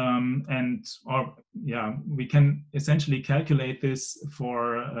 We can essentially calculate this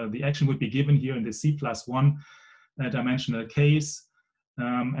for the action would be given here in the C+1 dimensional case.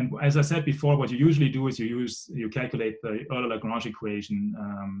 And as I said before, what you usually do is you calculate the Euler-Lagrange equation,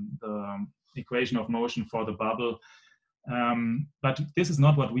 the equation of motion for the bubble. But this is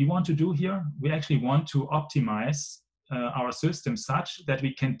not what we want to do here. We actually want to optimize our system such that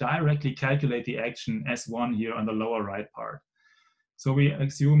we can directly calculate the action S1 here on the lower right part. So we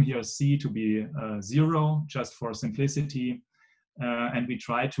assume here C to be 0, just for simplicity, and we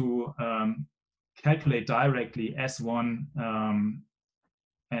try to calculate directly S1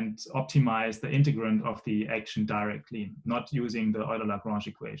 and optimize the integrand of the action directly, not using the Euler-Lagrange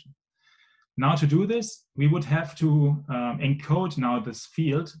equation. Now to do this, we would have to encode now this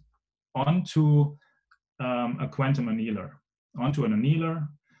field onto a quantum annealer, onto an annealer.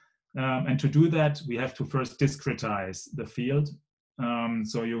 And to do that, we have to first discretize the field.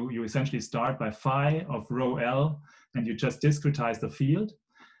 So you essentially start by phi of rho L, and you just discretize the field.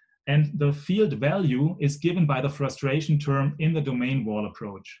 And the field value is given by the frustration term in the domain wall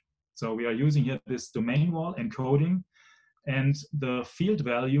approach. So we are using here this domain wall encoding, and the field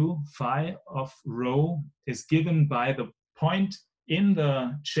value phi of rho is given by the point in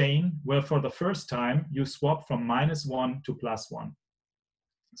the chain where for the first time you swap from -1 to +1.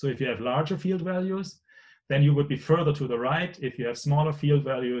 So if you have larger field values, then you would be further to the right. If you have smaller field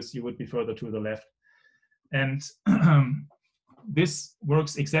values, you would be further to the left. And this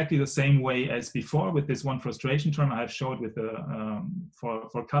works exactly the same way as before with this one frustration term I have showed with the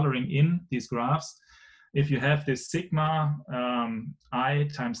for coloring in these graphs. if you have this sigma I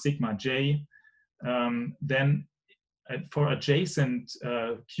times sigma j, then for adjacent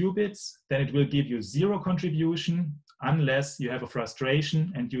qubits, then it will give you 0 contribution unless you have a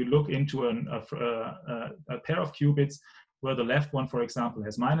frustration and you look into a pair of qubits where the left one, for example,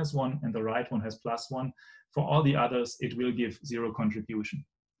 has -1 and the right one has +1. For all the others, it will give 0 contribution.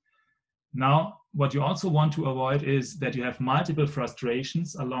 Now, what you also want to avoid is that you have multiple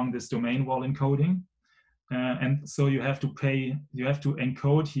frustrations along this domain wall encoding. And so you have to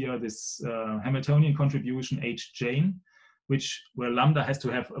encode here this Hamiltonian contribution H chain, where lambda has to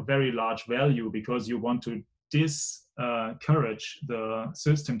have a very large value because you want to discourage the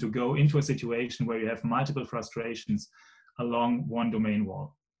system to go into a situation where you have multiple frustrations along one domain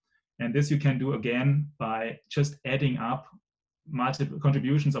wall. And this you can do again by just adding up multiple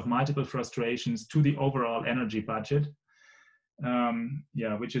contributions of multiple frustrations to the overall energy budget,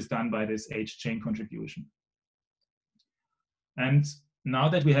 which is done by this H chain contribution. And now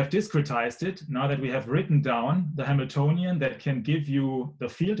that we have discretized it, now that we have written down the Hamiltonian that can give you the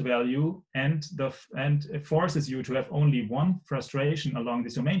field value and it forces you to have only one frustration along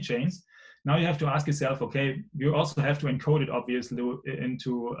these domain chains, now you have to ask yourself, okay, you also have to encode it obviously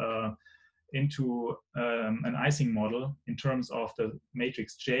into an Ising model in terms of the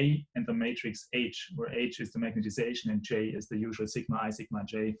matrix J and the matrix H, where H is the magnetization and J is the usual sigma I, sigma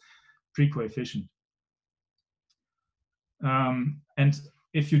J pre-coefficient. And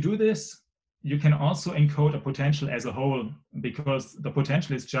if you do this, you can also encode a potential as a whole, because the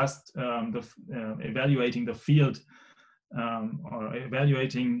potential is just evaluating the field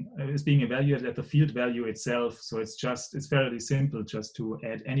is being evaluated at the field value itself. So it's fairly simple just to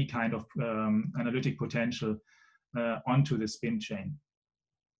add any kind of analytic potential onto the spin chain.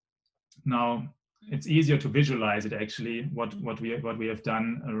 Now, it's easier to visualize it actually, what we have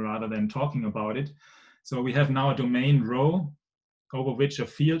done rather than talking about it. So we have now a domain rho over which a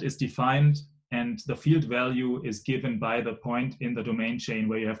field is defined, and the field value is given by the point in the domain chain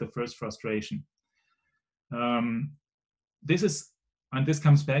where you have the first frustration. This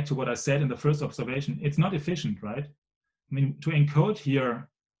comes back to what I said in the first observation. It's not efficient, right? I mean, to encode here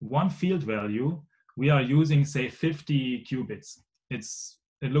one field value, we are using, say, 50 qubits.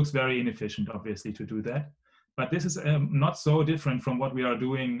 It looks very inefficient, obviously, to do that. But this is not so different from what we are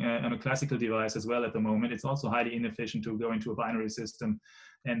doing on a classical device as well at the moment. It's also highly inefficient to go into a binary system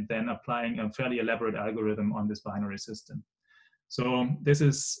and then applying a fairly elaborate algorithm on this binary system. So this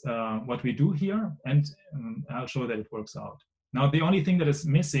is what we do here, and I'll show that it works out. Now, the only thing that is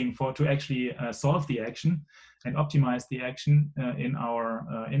missing to actually solve the action and optimize the action in our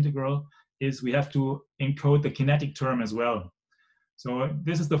integral is we have to encode the kinetic term as well. So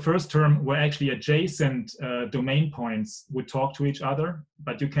this is the first term where actually adjacent domain points would talk to each other,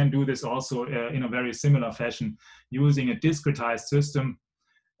 but you can do this also in a very similar fashion using a discretized system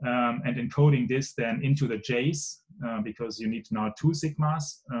and encoding this then into the J's because you need now 2 sigmas,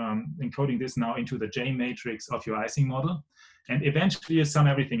 encoding this now into the J matrix of your Ising model. And eventually you sum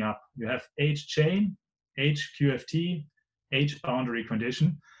everything up. You have H chain, H QFT, H boundary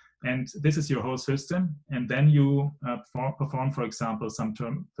condition. And this is your whole system. And then you perform, for example, some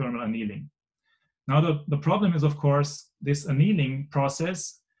thermal annealing. Now, the problem is, of course, this annealing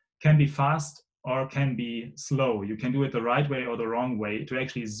process can be fast or can be slow. You can do it the right way or the wrong way to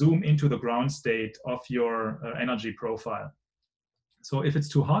actually zoom into the ground state of your energy profile. So if it's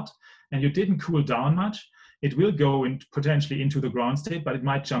too hot and you didn't cool down much, it will go potentially into the ground state, but it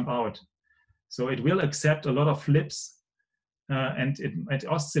might jump out. So it will accept a lot of flips. And it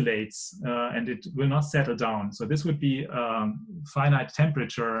oscillates and it will not settle down. So this would be finite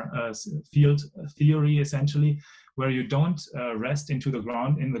temperature field theory, essentially, where you don't rest in the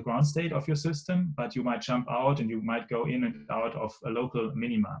ground state of your system, but you might jump out and you might go in and out of a local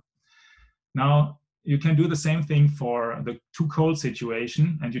minima. Now, you can do the same thing for the too cold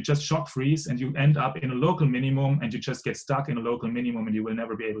situation, and you just shock freeze and you end up in a local minimum and you just get stuck in a local minimum and you will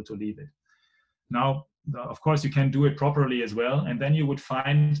never be able to leave it. Now, of course, you can do it properly as well, and then you would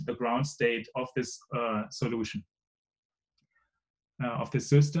find the ground state of this solution, of this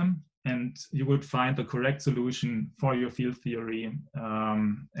system, and you would find the correct solution for your field theory,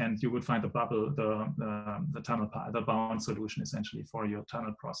 and you would find the bubble, the tunnel, the bound solution, essentially, for your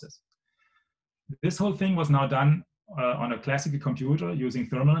tunnel process. This whole thing was now done on a classical computer using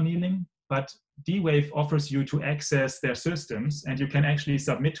thermal annealing, but D-Wave offers you to access their systems, and you can actually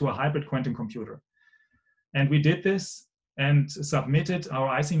submit to a hybrid quantum computer. And we did this and submitted our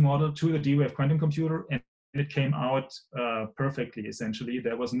Ising model to the D-Wave quantum computer, and it came out perfectly, essentially.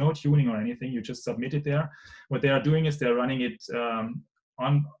 There was no tuning or anything, you just submit it there. What they are doing is they're running it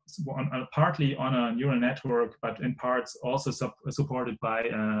partly on a neural network, but in parts also supported by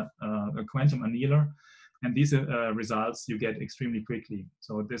a quantum annealer. And these results you get extremely quickly.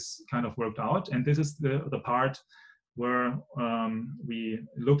 So this kind of worked out. And this is the part where we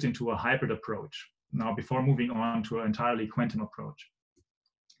looked into a hybrid approach. Now, before moving on to an entirely quantum approach.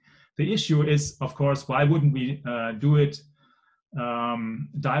 The issue is, of course, why wouldn't we do it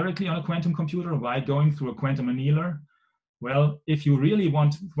directly on a quantum computer? Why going through a quantum annealer? Well, if you really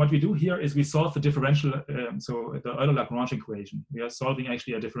want, what we do here is we solve the differential, so the Euler-Lagrange equation. We are solving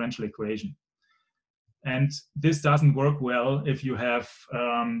actually a differential equation. And this doesn't work well if you have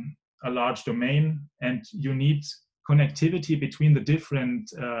a large domain and you need connectivity between the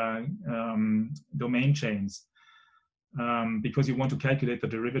different domain chains because you want to calculate the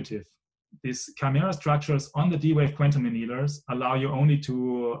derivative. These chimera structures on the D-wave quantum annealers allow you only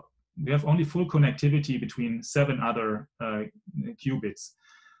to, we have only full connectivity between 7 other qubits.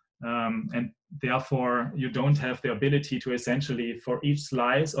 And therefore, you don't have the ability to essentially, for each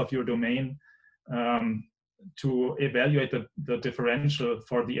slice of your domain, to evaluate the differential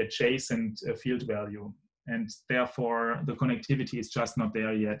for the adjacent field value. And therefore, the connectivity is just not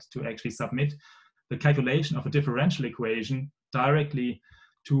there yet to actually submit the calculation of a differential equation directly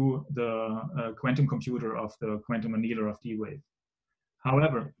to the quantum computer of the quantum annealer of D-wave.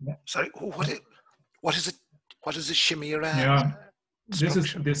 However, sorry, what is it? What is a chimera? Yeah, structure?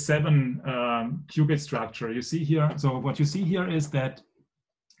 This is the 7 qubit structure you see here. So what you see here is that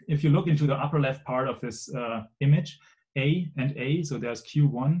if you look into the upper left part of this image, A and A, so there's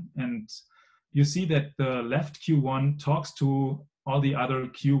Q1, and you see that the left Q1 talks to all the other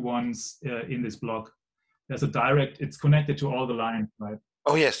Q1s in this block. There's a direct, it's connected to all the lines, right?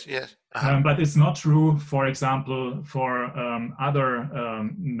 Oh, yes, yes. But it's not true, for example, for other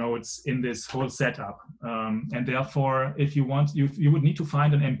nodes in this whole setup. And therefore, if you want, you would need to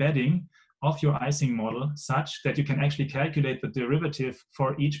find an embedding of your Ising model such that you can actually calculate the derivative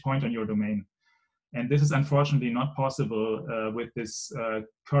for each point on your domain. And this is unfortunately not possible with this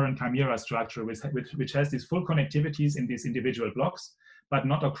current chimera structure, which has these full connectivities in these individual blocks, but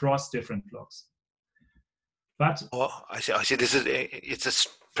not across different blocks. But oh, I see. I see. It's a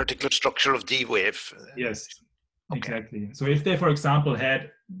particular structure of D-wave. Yes, okay. Exactly. So if they, for example, had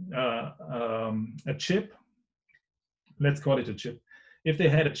a chip, let's call it a chip. If they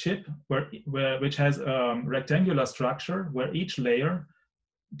had a chip which has a rectangular structure where each layer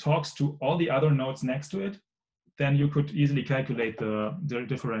talks to all the other nodes next to it, then you could easily calculate the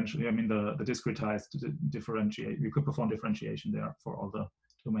differential. I mean, the discretized differentiate. You could perform differentiation there for all the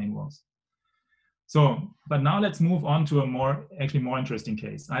domain walls. So, but now let's move on to a more interesting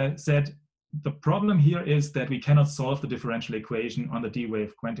case. I said the problem here is that we cannot solve the differential equation on the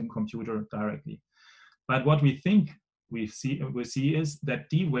D-wave quantum computer directly. But what we think we see is that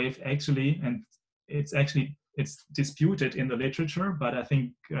D-wave actually, and it's disputed in the literature, but I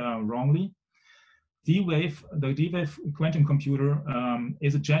think wrongly. The D-wave quantum computer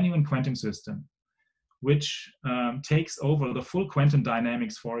is a genuine quantum system, which takes over the full quantum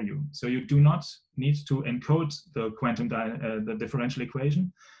dynamics for you. So you do not need to encode the quantum the differential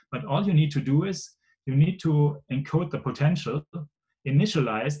equation, but all you need to do is you need to encode the potential,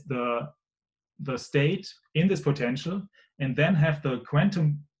 initialize the state in this potential, and then have the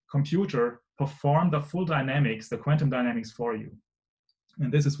quantum computer perform the full dynamics, the quantum dynamics for you.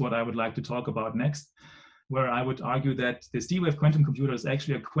 And this is what I would like to talk about next, where I would argue that this D-wave quantum computer is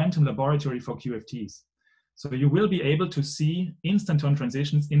actually a quantum laboratory for QFTs. So you will be able to see instanton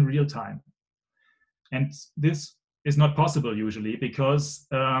transitions in real time. And this is not possible usually because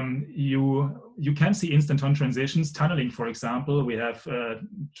you can see instanton transitions, tunneling, for example. We have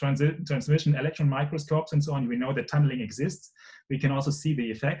transmission electron microscopes and so on. We know that tunneling exists. We can also see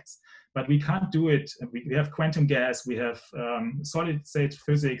the effects, but we can't do it. We have quantum gas, we have solid state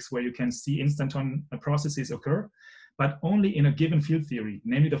physics where you can see instanton processes occur, but only in a given field theory,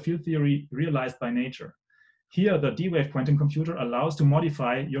 namely the field theory realized by nature. Here, the D-wave quantum computer allows to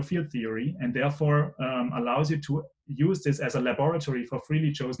modify your field theory and therefore allows you to use this as a laboratory for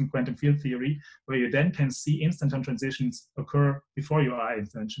freely chosen quantum field theory, where you then can see instanton transitions occur before your eye,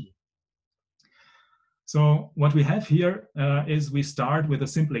 essentially. So what we have here is we start with a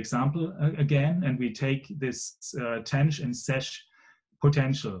simple example again, and we take this tanh and sesh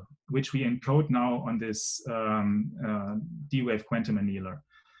potential, which we encode now on this D-wave quantum annealer.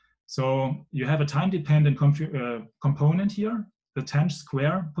 So you have a time-dependent component here. The tanh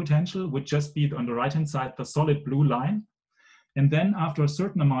square potential would just be on the right-hand side, the solid blue line. And then after a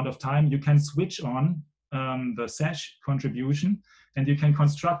certain amount of time, you can switch on the sesh contribution, and you can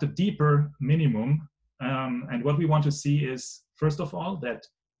construct a deeper minimum And what we want to see is, first of all, that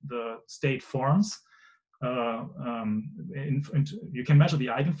the state forms. You can measure the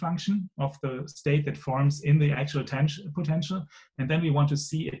eigenfunction of the state that forms in the actual potential, and then we want to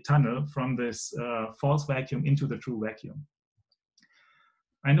see it tunnel from this false vacuum into the true vacuum.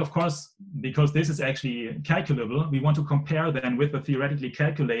 And of course, because this is actually calculable, we want to compare then with the theoretically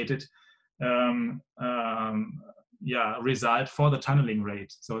calculated result for the tunneling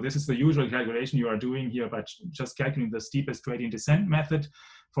rate. So this is the usual calculation you are doing here, but just calculating the steepest gradient descent method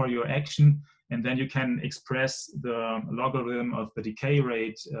for your action. And then you can express the logarithm of the decay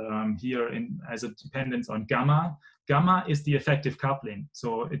rate here as a dependence on gamma. Gamma is the effective coupling.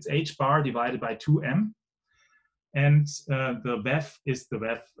 So it's h bar divided by 2m. And the VEF is the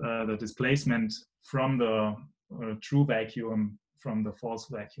VEF, the displacement from the true vacuum from the false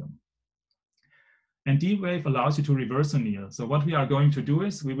vacuum. And D-wave allows you to reverse anneal. So what we are going to do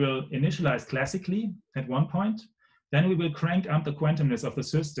is we will initialize classically at one point. Then we will crank up the quantumness of the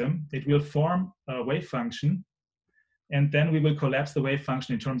system. It will form a wave function. And then we will collapse the wave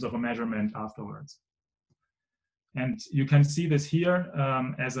function in terms of a measurement afterwards. And you can see this here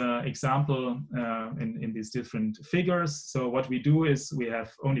as an example in these different figures. So what we do is we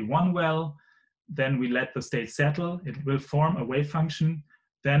have only one well, then we let the state settle. It will form a wave function.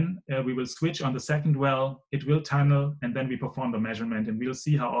 Then we will switch on the second well, it will tunnel, and then we perform the measurement, and we'll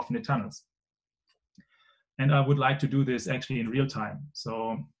see how often it tunnels. And I would like to do this actually in real time.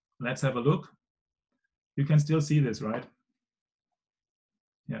 So let's have a look. You can still see this, right?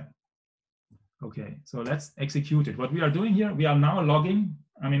 Yeah. Okay, so let's execute it. What we are doing here, we are now logging.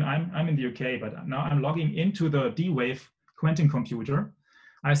 I mean, I'm in the UK, but now I'm logging into the D-wave quantum computer.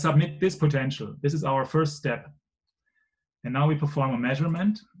 I submit this potential. This is our first step. And now we perform a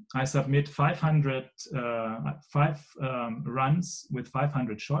measurement. I submit 5 runs with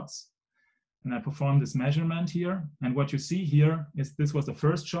 500 shots. And I perform this measurement here. And what you see here is this was the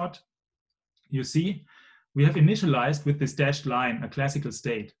first shot. You see, we have initialized with this dashed line a classical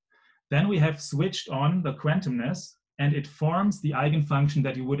state. Then we have switched on the quantumness, and it forms the eigenfunction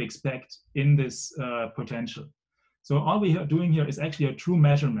that you would expect in this potential. So all we are doing here is actually a true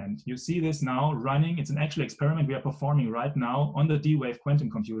measurement. You see this now running. It's an actual experiment we are performing right now on the D-wave quantum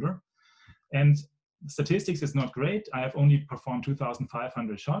computer. And statistics is not great. I have only performed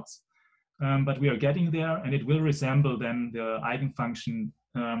 2,500 shots, but we are getting there, and it will resemble then the eigenfunction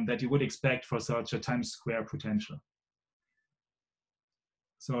that you would expect for such a times square potential.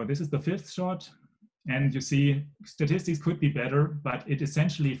 So this is the fifth shot. And you see statistics could be better, but it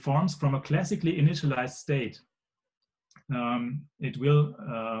essentially forms from a classically initialized state. It will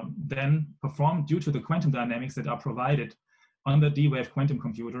then perform due to the quantum dynamics that are provided on the D-wave quantum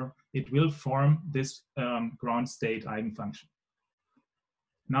computer. It will form this ground state eigenfunction.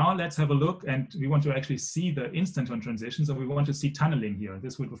 Now let's have a look, and we want to actually see the instanton transition. So we want to see tunneling here.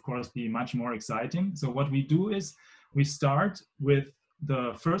 This would of course be much more exciting. So what we do is we start with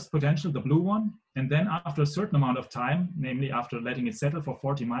the first potential, the blue one, and then after a certain amount of time, namely after letting it settle for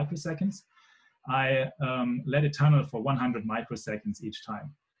 40 microseconds, I let it tunnel for 100 microseconds each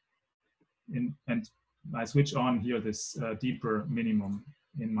time. And I switch on here this deeper minimum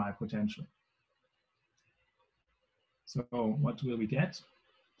in my potential. So what will we get?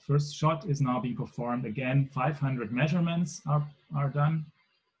 First shot is now being performed. Again, 500 measurements are done.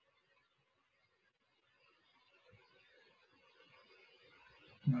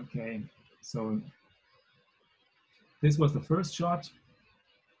 Okay, so this was the first shot.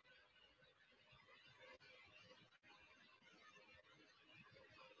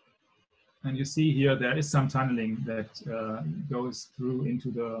 And you see here there is some tunneling that goes through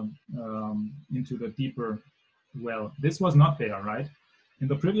into the deeper well. This was not there, right? In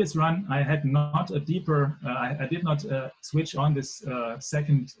the previous run, I had not a deeper. I did not switch on this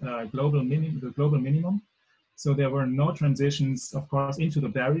second global minimum. So there were no transitions, of course, into the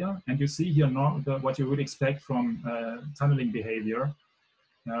barrier. And you see here what you would expect from tunneling behavior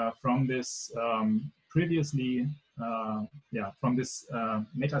from this previously, from this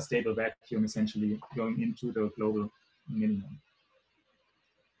metastable vacuum essentially going into the global minimum.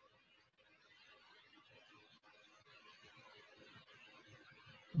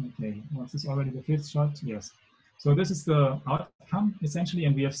 Okay, was this already the fifth shot? Yes. So this is the outcome essentially,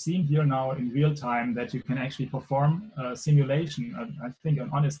 and we have seen here now in real time that you can actually perform a simulation, I think an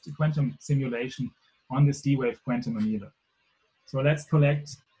honest quantum simulation on this D-wave quantum annealer. So let's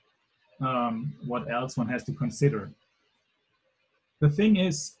collect what else one has to consider. The thing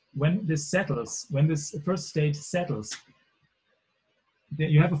is, when this settles, when this first state settles,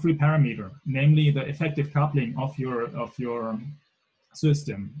 you have a free parameter, namely the effective coupling of your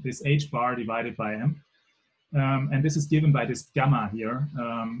system, this h bar divided by m. And this is given by this gamma here.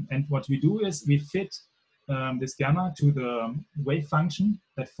 And what we do is we fit this gamma to the wave function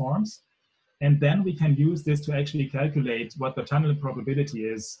that forms. And then we can use this to actually calculate what the tunnel probability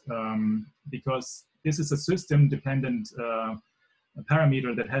is, because this is a system-dependent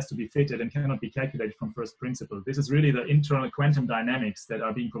parameter that has to be fitted and cannot be calculated from first principle. This is really the internal quantum dynamics that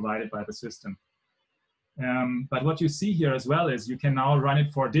are being provided by the system. But what you see here as well is you can now run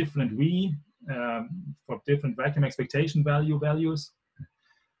it for different V, for different vacuum expectation values,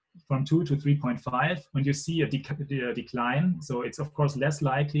 from 2 to 3.5, when you see a decline. So it's of course less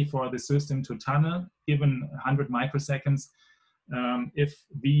likely for the system to tunnel given 100 microseconds if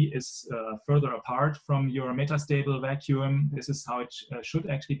V is further apart from your metastable vacuum. This is how it should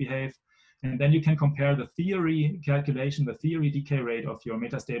actually behave. And then you can compare the theory calculation, the theory decay rate of your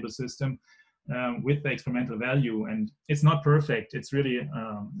metastable system with the experimental value. And it's not perfect. It's really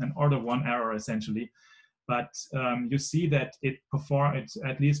an order 1 error essentially. But you see that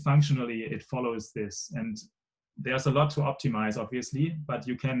at least functionally, it follows this. And there's a lot to optimize, obviously, but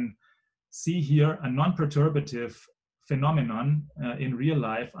you can see here a non-perturbative phenomenon in real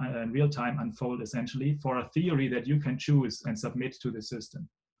life, in real time unfold essentially for a theory that you can choose and submit to the system.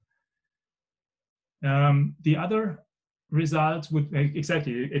 The other result would,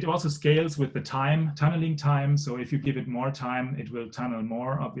 exactly, it also scales with the time, tunneling time. So if you give it more time, it will tunnel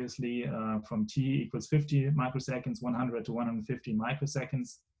more, obviously, from t equals 50 microseconds, 100 to 150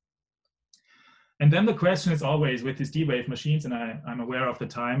 microseconds. And then the question is always with these D-wave machines, and I'm aware of the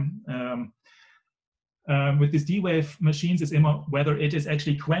time, with these D-wave machines is whether it is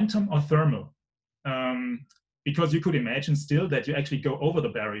actually quantum or thermal. Because you could imagine still that you actually go over the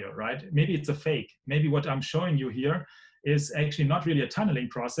barrier, right? Maybe it's a fake. Maybe what I'm showing you here is actually not really a tunneling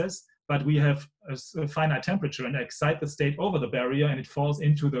process, but we have a finite temperature and excite the state over the barrier and it falls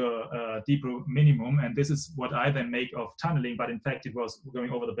into the deeper minimum. And this is what I then make of tunneling, but in fact it was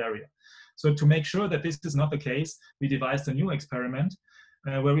going over the barrier. So to make sure that this is not the case, we devised a new experiment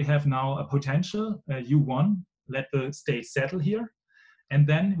where we have now a potential U1, let the state settle here. And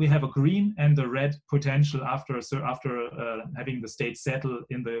then we have a green and a red potential after having the state settle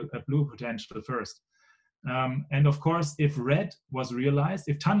in the blue potential first. And of course, if red was realized,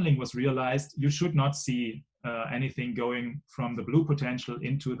 if tunneling was realized, you should not see anything going from the blue potential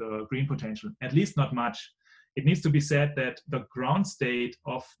into the green potential, at least not much. It needs to be said that the ground state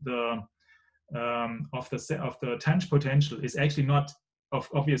of the tangent potential is actually not,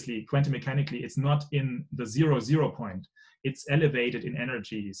 obviously quantum mechanically, it's not in the 0,0 point. It's elevated in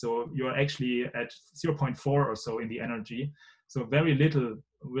energy. So you're actually at 0.4 or so in the energy. So very little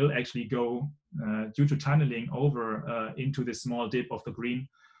will actually go due to tunneling over into this small dip of the green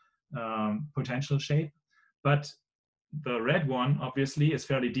potential shape. But the red one obviously is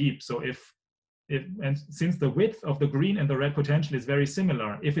fairly deep. So and since the width of the green and the red potential is very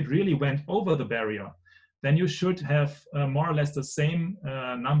similar, if it really went over the barrier, then you should have more or less the same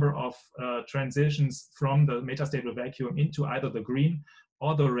number of transitions from the metastable vacuum into either the green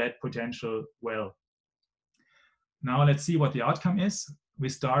or the red potential well. Now let's see what the outcome is. We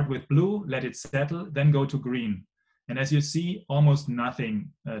start with blue, let it settle, then go to green. And as you see, almost nothing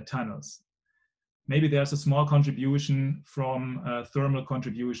tunnels. Maybe there's a small contribution from thermal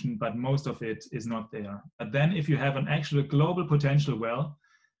contribution, but most of it is not there. But then if you have an actual global potential well,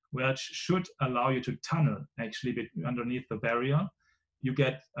 which should allow you to tunnel actually underneath the barrier, you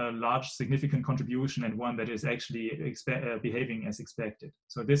get a large significant contribution and one that is actually behaving as expected.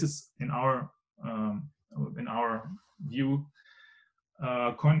 So this is in our view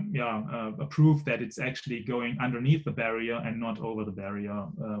a proof that it's actually going underneath the barrier and not over the barrier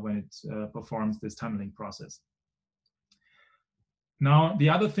when it performs this tunneling process. Now, the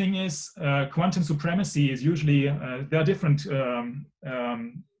other thing is quantum supremacy is usually, there are different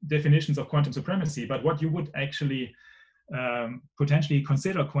definitions of quantum supremacy, but what you would actually potentially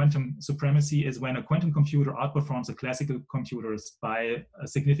consider quantum supremacy is when a quantum computer outperforms the classical computers by a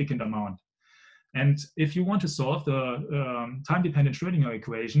significant amount. And if you want to solve the time-dependent Schrödinger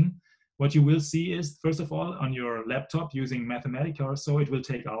equation, what you will see is, first of all, on your laptop using Mathematica or so, it will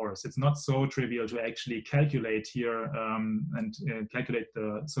take hours. It's not so trivial to actually calculate here and calculate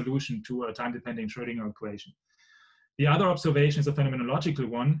the solution to a time-dependent Schrödinger equation. The other observation is a phenomenological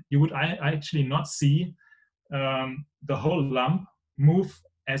one. You would actually not see the whole lump move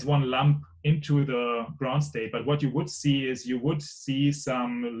as one lump into the ground state, but what you would see is you would see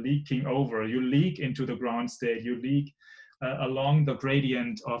some leaking over. You leak into the ground state, you leak along the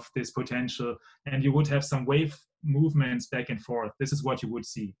gradient of this potential, and you would have some wave movements back and forth. This is what you would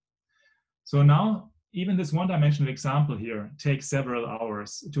see. So now, even this one-dimensional example here takes several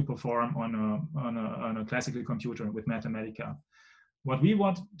hours to perform on a classical computer with Mathematica. What we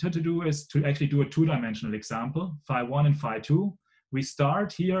wanted to do is to actually do a two-dimensional example, phi1 and phi2. We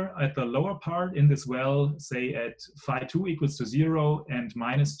start here at the lower part in this well, say at phi2 equals to 0 and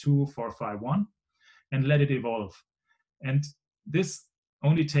 -2 for phi1, and let it evolve. And this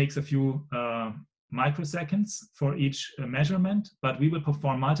only takes a few microseconds for each measurement, but we will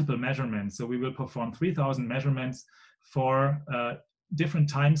perform multiple measurements. So we will perform 3,000 measurements for different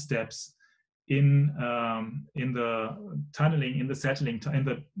time steps in the tunneling, in the settling,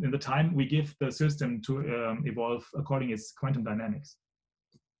 in the time we give the system to evolve according to its quantum dynamics.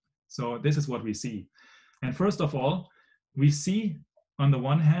 So this is what we see. And first of all, we see on the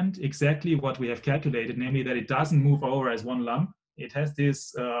one hand exactly what we have calculated, namely that it doesn't move over as one lump. It has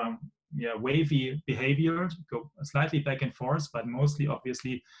this wavy behavior, go slightly back and forth, but mostly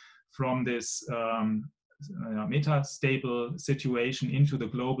obviously from this metastable situation into the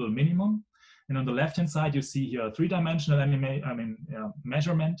global minimum. And on the left-hand side, you see here a three-dimensional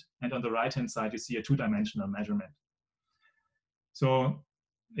measurement, and on the right-hand side, you see a two-dimensional measurement. So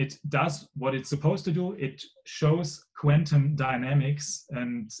it does what it's supposed to do. It shows quantum dynamics,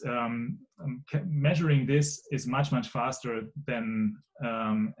 and measuring this is much, much faster than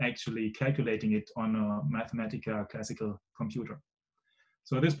actually calculating it on a Mathematica classical computer.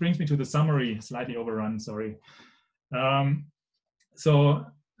 So this brings me to the summary, slightly overrun, sorry. So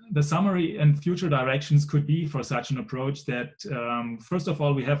the summary and future directions could be for such an approach that, first of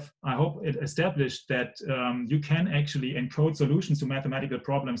all, we have, I hope, it established that you can actually encode solutions to mathematical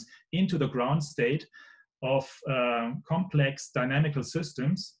problems into the ground state of complex dynamical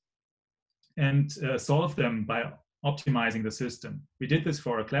systems and solve them by optimizing the system. We did this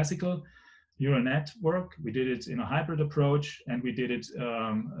for a classical neural network, we did it in a hybrid approach, and we did it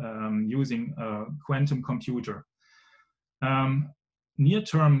using a quantum computer.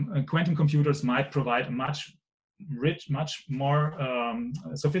 Near-term quantum computers might provide a much more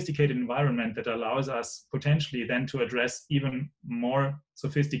sophisticated environment that allows us potentially then to address even more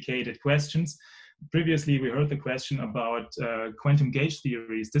sophisticated questions. Previously, we heard the question about quantum gauge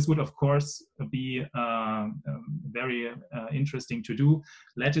theories. This would, of course, be very interesting to do.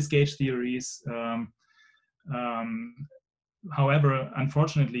 Lattice gauge theories. However,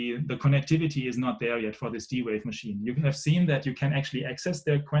 unfortunately, the connectivity is not there yet for this D-Wave machine. You have seen that you can actually access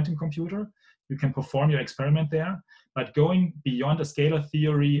the quantum computer. You can perform your experiment there, but going beyond a scalar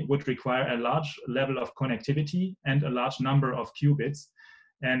theory would require a large level of connectivity and a large number of qubits.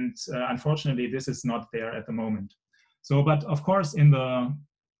 And unfortunately, this is not there at the moment. So, but of course, in the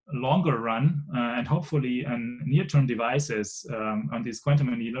longer run, and hopefully on near-term devices on these quantum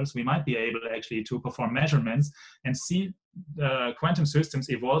annealers, we might be able actually to perform measurements and see quantum systems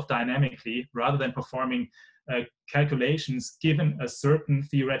evolve dynamically rather than performing calculations given a certain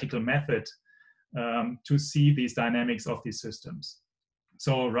theoretical method to see these dynamics of these systems.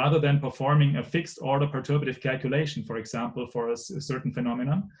 So rather than performing a fixed order perturbative calculation, for example, for a certain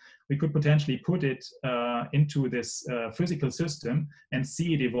phenomenon, we could potentially put it into this physical system and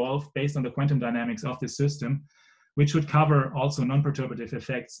see it evolve based on the quantum dynamics of this system, which would cover also non-perturbative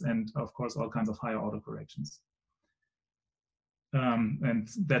effects and, of course, all kinds of higher order corrections. And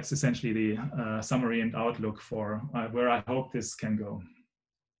that's essentially the summary and outlook for where I hope this can go.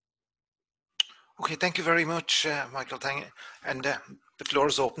 Okay, thank you very much, Michael. And the floor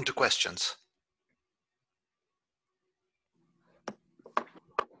is open to questions.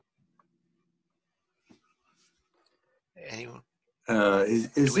 Anyone?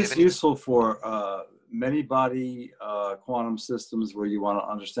 Is this useful for many-body quantum systems where you want to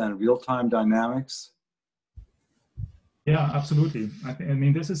understand real-time dynamics? Yeah, absolutely. I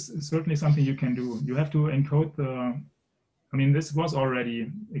mean, this is certainly something you can do. You have to encode the, I mean, this was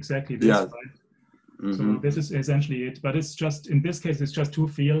already exactly this, yeah. Right? Mm-hmm. So this is essentially it, but it's just, in this case, it's just two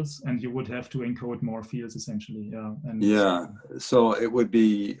fields and you would have to encode more fields essentially. Yeah. And yeah. So it would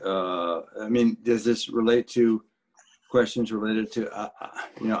be, I mean, does this relate to questions related to,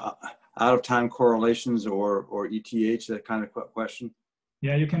 you know, out of time correlations or ETH, that kind of question?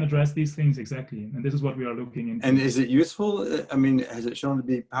 Yeah, you can address these things exactly. And this is what we are looking into. And is it useful? I mean, has it shown to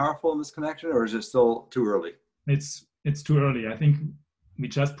be powerful in this connection or is it still too early? It's too early. I think we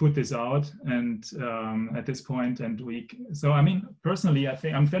just put this out and at this point, and so I mean, personally, I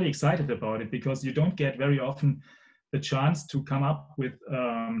think I'm fairly excited about it because you don't get very often the chance to come up with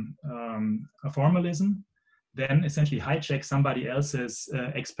a formalism then essentially hijack somebody else's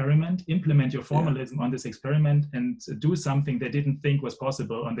experiment, implement your formalism on this experiment, and do something they didn't think was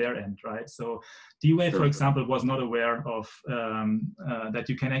possible on their end, right? So D-Wave, for example, was not aware of that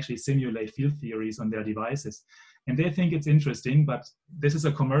you can actually simulate field theories on their devices. And they think it's interesting, but this is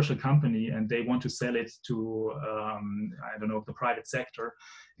a commercial company and they want to sell it to, I don't know, the private sector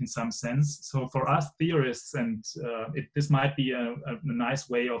in some sense. So for us theorists, and this might be a nice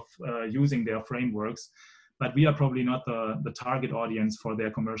way of using their frameworks, but we are probably not the target audience for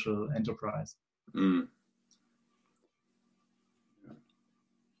their commercial enterprise. Mm.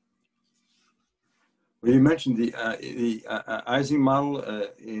 Well, you mentioned the Ising model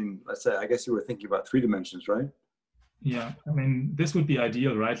in, let's say, I guess you were thinking about 3 dimensions, right? Yeah, I mean, this would be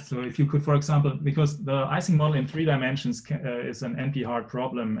ideal, right? So if you could, for example, because the Ising model in 3 dimensions is an NP-hard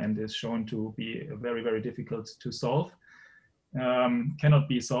problem and is shown to be very, very difficult to solve. Cannot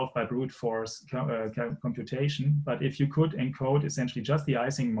be solved by brute force computation. But if you could encode essentially just the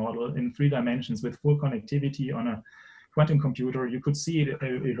Ising model in 3 dimensions with full connectivity on a quantum computer, you could see it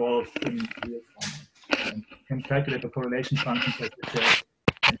evolve in real time. And you can calculate the correlation functions as you said.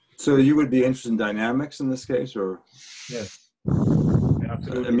 So you would be interested in dynamics in this case, or? Yes. Yeah,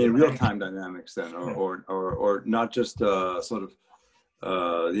 absolutely. I mean, real-time dynamics then, or not just sort of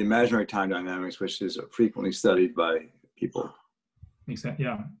the imaginary time dynamics, which is frequently studied by people. Exactly.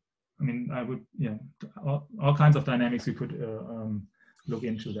 Yeah. I mean, I would. Yeah. All kinds of dynamics you could look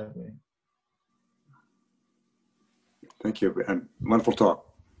into that way. Thank you. And wonderful talk.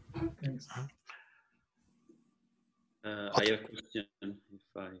 Thanks. I have a question, if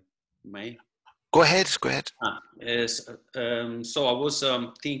I may. Go ahead. Go ahead. Yes. So I was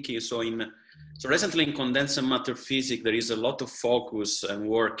thinking. So recently in condensed matter physics, there is a lot of focus and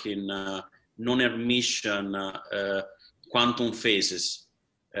work in non-Hermitian quantum phases,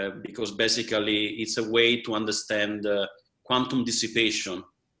 because basically it's a way to understand quantum dissipation,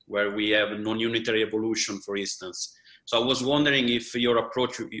 where we have non-unitary evolution, for instance. So I was wondering if your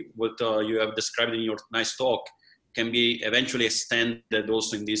approach, what you have described in your nice talk, can be eventually extended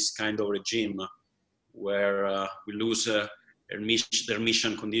also in this kind of regime, where we lose the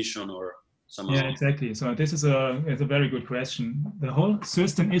Hermitian condition or somehow. Yeah, exactly. So this is a very good question. The whole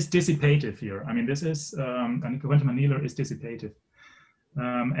system is dissipative here. I mean, this is, and quantum annealer is dissipative.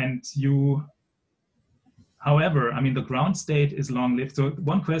 And you, however, I mean, the ground state is long-lived. So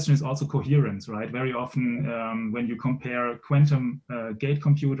one question is also coherence, right? Very often when you compare quantum gate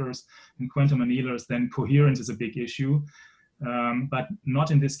computers and quantum annealers, then coherence is a big issue. But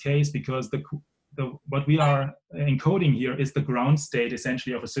not in this case, because what we are encoding here is the ground state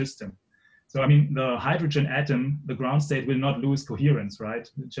essentially of a system. So I mean, the hydrogen atom, the ground state will not lose coherence, right?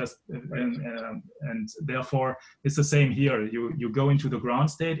 Just and therefore it's the same here. You go into the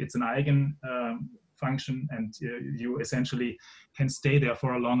ground state. It's an eigen function, and you essentially can stay there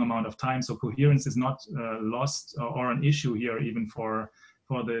for a long amount of time. So coherence is not lost or an issue here, even for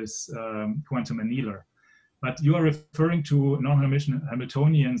this quantum annealer. But you are referring to non-Hermitian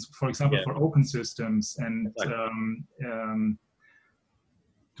Hamiltonians, for example, for open systems. And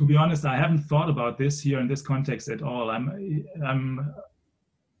to be honest, I haven't thought about this here in this context at all.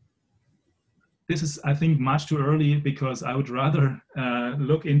 This is, I think, much too early, because I would rather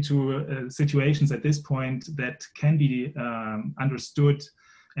look into situations at this point that can be understood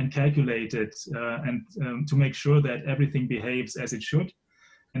and calculated, and to make sure that everything behaves as it should,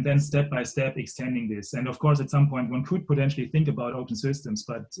 and then step by step extending this. And of course, at some point, one could potentially think about open systems,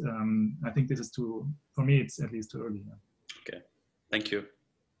 but I think this is too, for me, it's at least too early. Okay, thank you.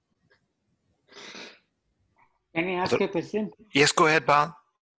 Can I ask a question? Yes, go ahead, Bob.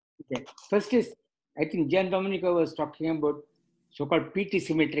 Okay. First is, I think Gian Domenico was talking about so-called PT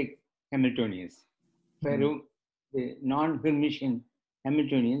symmetric Hamiltonians, where the non-Hermitian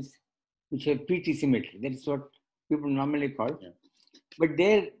Hamiltonians, which have PT symmetry. That is what people normally call. Yeah. But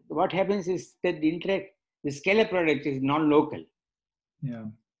there, what happens is that the scalar product is non-local. Yeah.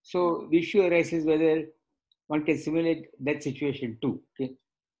 So the issue arises whether one can simulate that situation too. Okay?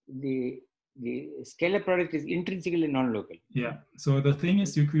 The scalar product is intrinsically non-local. Yeah. So the thing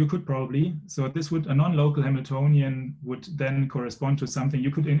is, you could probably, so this would, a non-local Hamiltonian would then correspond to something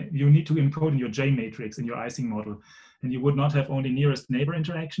you need to encode in your J matrix in your Ising model, and you would not have only nearest neighbor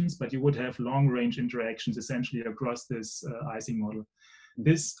interactions, but you would have long-range interactions essentially across this Ising model.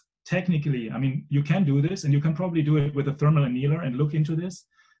 This technically, I mean, you can do this, and you can probably do it with a thermal annealer and look into this,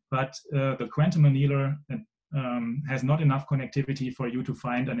 but the quantum annealer has not enough connectivity for you to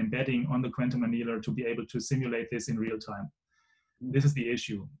find an embedding on the quantum annealer to be able to simulate this in real time. This is the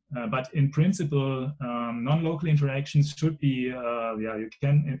issue. But in principle, non-local interactions should be, you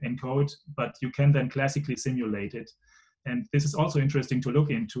can encode, but you can then classically simulate it. And this is also interesting to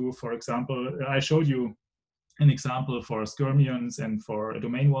look into. For example, I showed you an example for skirmions and for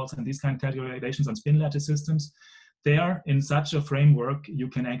domain walls and these kind of calculations on spin lattice systems. There, in such a framework, you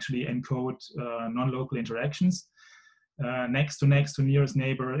can actually encode non-local interactions, next to nearest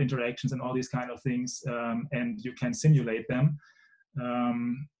neighbor interactions and all these kind of things, and you can simulate them.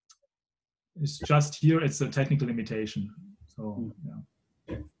 It's just here, it's a technical limitation. So,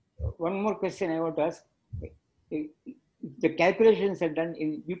 yeah. One more question I want to ask. The calculations are done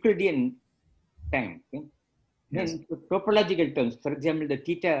in Euclidean time. Okay? Yes. Then topological terms, for example, the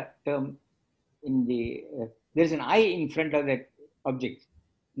theta term in the, there's an I in front of that object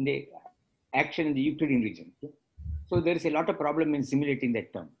in the action in the Euclidean region. Okay? So there is a lot of problem in simulating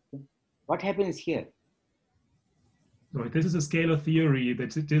that term. Okay? What happens here? So this is a scalar theory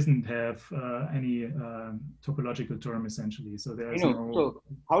that it doesn't have any topological term essentially. So there's no. So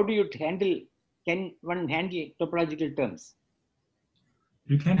how do you handle? Can one handle topological terms?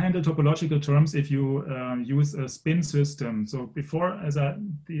 You can handle topological terms if you use a spin system. So before,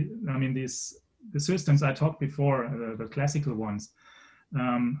 the systems I talked before, the classical ones,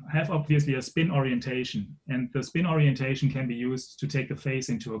 have obviously a spin orientation, and the spin orientation can be used to take the phase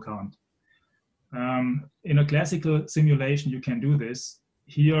into account. In a classical simulation, you can do this.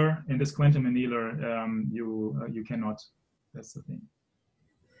 Here in this quantum annealer, you cannot. That's the thing.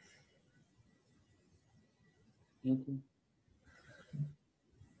 Okay.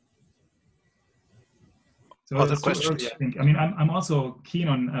 So other questions? I think. I mean, I'm also keen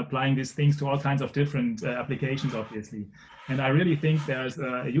on applying these things to all kinds of different applications, obviously. And I really think there's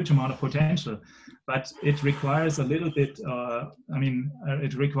a huge amount of potential, but it requires a little bit.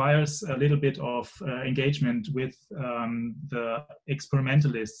 It requires a little bit of engagement with the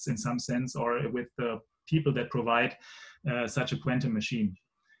experimentalists in some sense, or with the people that provide such a quantum machine.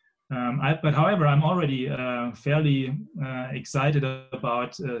 But however, I'm already fairly excited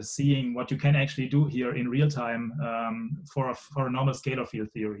about seeing what you can actually do here in real time for a normal scalar field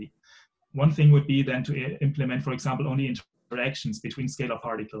theory. One thing would be then to implement, for example, only interactions between scalar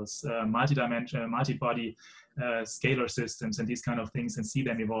particles, multi-dimensional, multi-body scalar systems and these kind of things, and see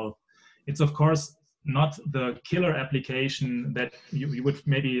them evolve. It's of course not the killer application that you would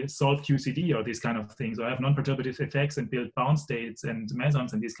maybe solve QCD or these kind of things, or have non-perturbative effects and build bound states and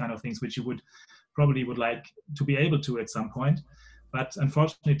mesons and these kind of things, which you would probably like to be able to at some point. But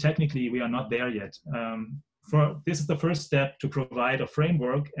unfortunately, technically, we are not there yet. This is the first step to provide a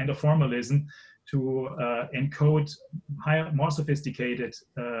framework and a formalism to encode more sophisticated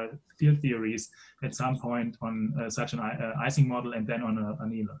field theories at some point on such an Ising model and then on an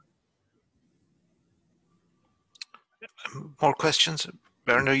annealer. More questions?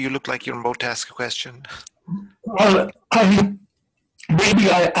 Werner, you look like you're about to ask a question. Well, maybe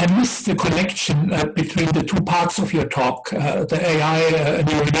I missed the connection between the two parts of your talk, the AI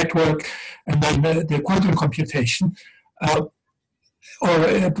neural network and then the quantum computation.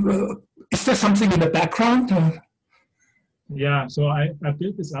 Is there something in the background? Yeah, so I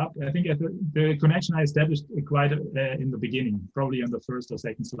built this up. I think the connection I established quite in the beginning, probably on the first or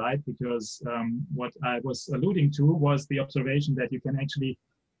second slide, because what I was alluding to was the observation that you can actually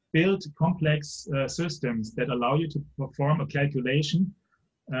build complex systems that allow you to perform a calculation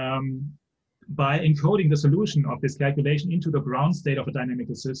by encoding the solution of this calculation into the ground state of a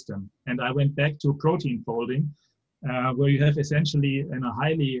dynamical system. And I went back to protein folding, where you have essentially in a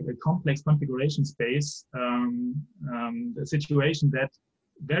highly complex configuration space, the situation that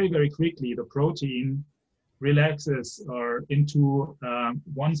very, very quickly the protein relaxes or into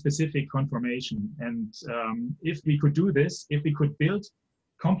one specific conformation. And if we could do this, if we could build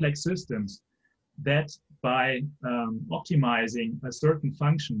complex systems that by optimizing a certain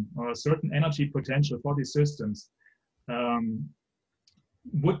function or a certain energy potential for these systems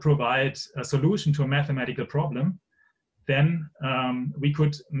would provide a solution to a mathematical problem, then we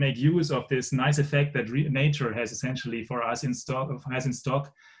could make use of this nice effect that nature has essentially for us in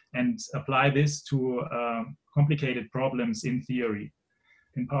stock, and apply this to complicated problems in theory,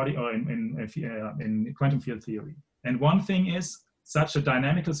 in quantum field theory. And one thing is, such a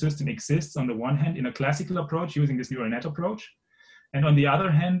dynamical system exists on the one hand in a classical approach using this neural net approach, and on the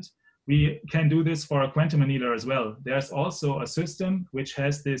other hand, we can do this for a quantum annealer as well. There's also a system which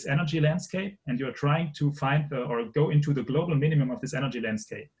has this energy landscape, and you're trying to find or go into the global minimum of this energy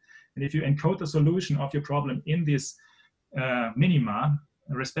landscape. And if you encode the solution of your problem in this minima,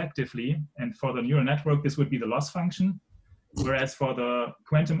 respectively, and for the neural network, this would be the loss function. Whereas for the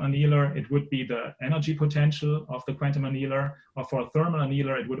quantum annealer, it would be the energy potential of the quantum annealer, or for a thermal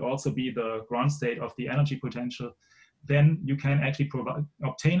annealer, it would also be the ground state of the energy potential. Then you can actually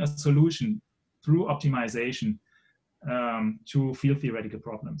obtain a solution through optimization to field theoretical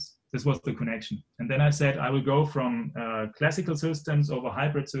problems. This was the connection. And then I said, I will go from classical systems over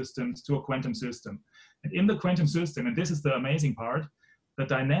hybrid systems to a quantum system. And in the quantum system, and this is the amazing part, the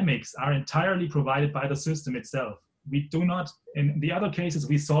dynamics are entirely provided by the system itself. We do not, in the other cases,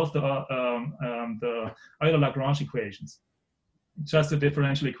 we solve the Euler-Lagrange equations. Just a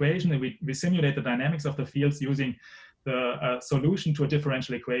differential equation, and we simulate the dynamics of the fields using the solution to a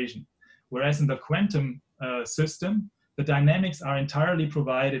differential equation. Whereas in the quantum system, the dynamics are entirely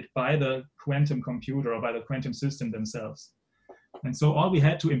provided by the quantum computer or by the quantum system themselves. And so all we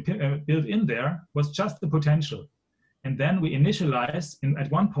had to build in there was just the potential. And then we initialized at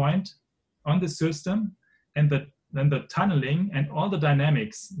one point on the system, and then the tunneling and all the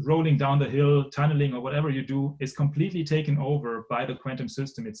dynamics, rolling down the hill, tunneling, or whatever you do, is completely taken over by the quantum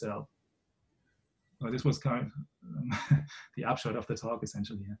system itself. So this was kind of the upshot of the talk,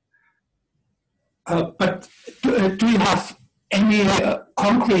 essentially. But do you have any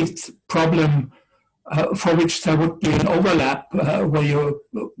concrete problem for which there would be an overlap where you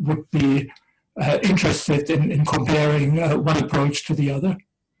would be interested in comparing one approach to the other?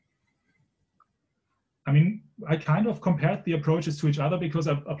 I mean, I kind of compared the approaches to each other because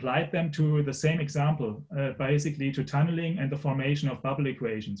I've applied them to the same example, basically to tunneling and the formation of bubble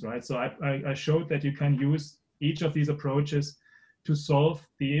equations, right? So I showed that you can use each of these approaches to solve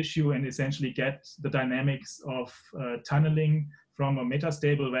the issue and essentially get the dynamics of tunneling from a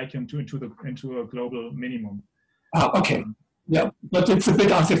metastable vacuum into a global minimum. Okay. Yeah, but it's a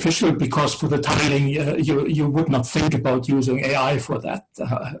bit artificial because for the tunneling, you would not think about using AI for that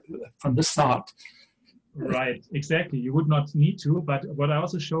from the start. Right, exactly. You would not need to, but what I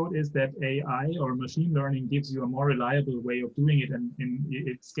also showed is that AI or machine learning gives you a more reliable way of doing it, and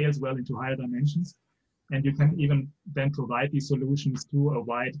it scales well into higher dimensions. And you can even then provide these solutions to a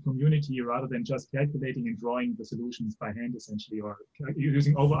wide community rather than just calculating and drawing the solutions by hand, essentially, or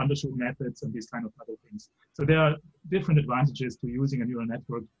using over-undershoot methods and these kind of other things. So there are different advantages to using a neural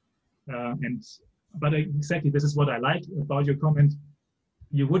network. But exactly, this is what I like about your comment.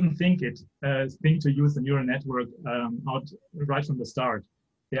 You wouldn't think to use the neural network out right from the start.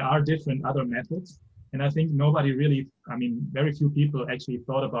 There are different other methods. And I think nobody really, very few people actually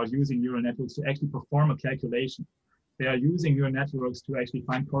thought about using neural networks to actually perform a calculation. They are using neural networks to actually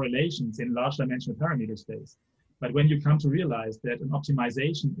find correlations in large dimensional parameter space. But when you come to realize that an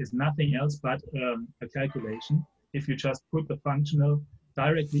optimization is nothing else but a calculation, if you just put the functional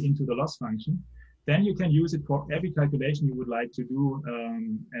directly into the loss function, then you can use it for every calculation you would like to do,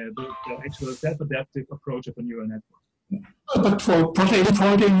 the actual self-adaptive approach of a neural network. But for protein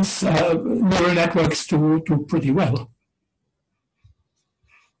foldings, neural networks do pretty well.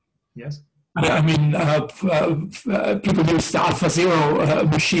 Yes. I mean, people use the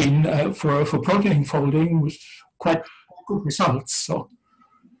AlphaZero machine for protein folding with quite good results. So.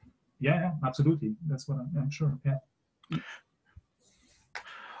 Yeah, absolutely. That's what I'm sure. Yeah.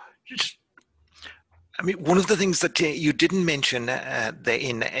 One of the things that you didn't mention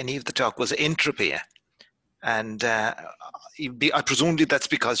in any of the talk was entropy. And presumably that's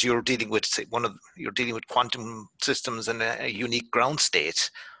because you're dealing with quantum systems and a unique ground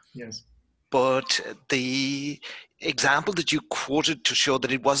state. Yes. But the example that you quoted to show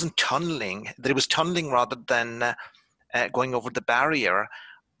that it wasn't tunneling, that it was tunneling rather than going over the barrier,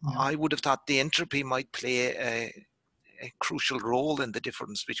 yeah. I would have thought the entropy might play a crucial role in the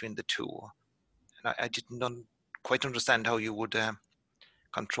difference between the two. And I didn't quite understand how you would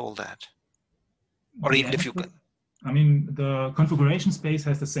control that. Or even if you can. The configuration space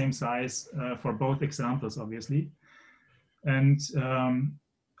has the same size for both examples, obviously. And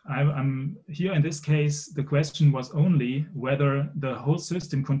I'm here in this case, the question was only whether the whole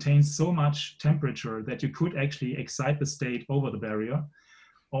system contains so much temperature that you could actually excite the state over the barrier,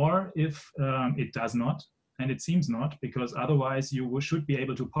 or if it does not. And it seems not, because otherwise you should be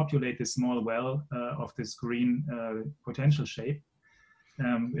able to populate this small well of this green potential shape.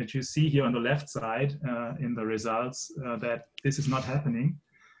 Which you see here on the left side in the results that this is not happening.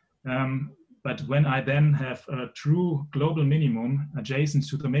 But when I then have a true global minimum adjacent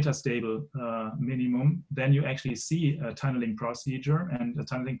to the metastable minimum, then you actually see a tunneling procedure and a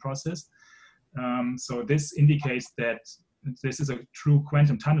tunneling process. So this indicates that this is a true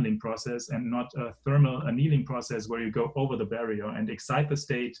quantum tunneling process and not a thermal annealing process where you go over the barrier and excite the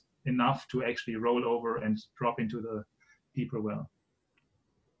state enough to actually roll over and drop into the deeper well.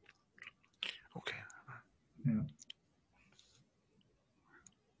 Okay. Yeah.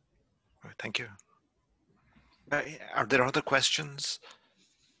 Thank you. Are there other questions?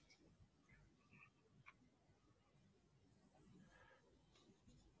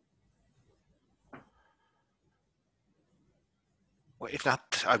 Well, if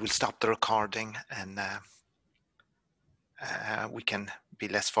not, I will stop the recording and we can be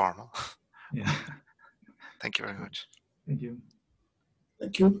less formal. Yeah. Thank you very much. Thank you.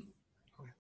 Thank you.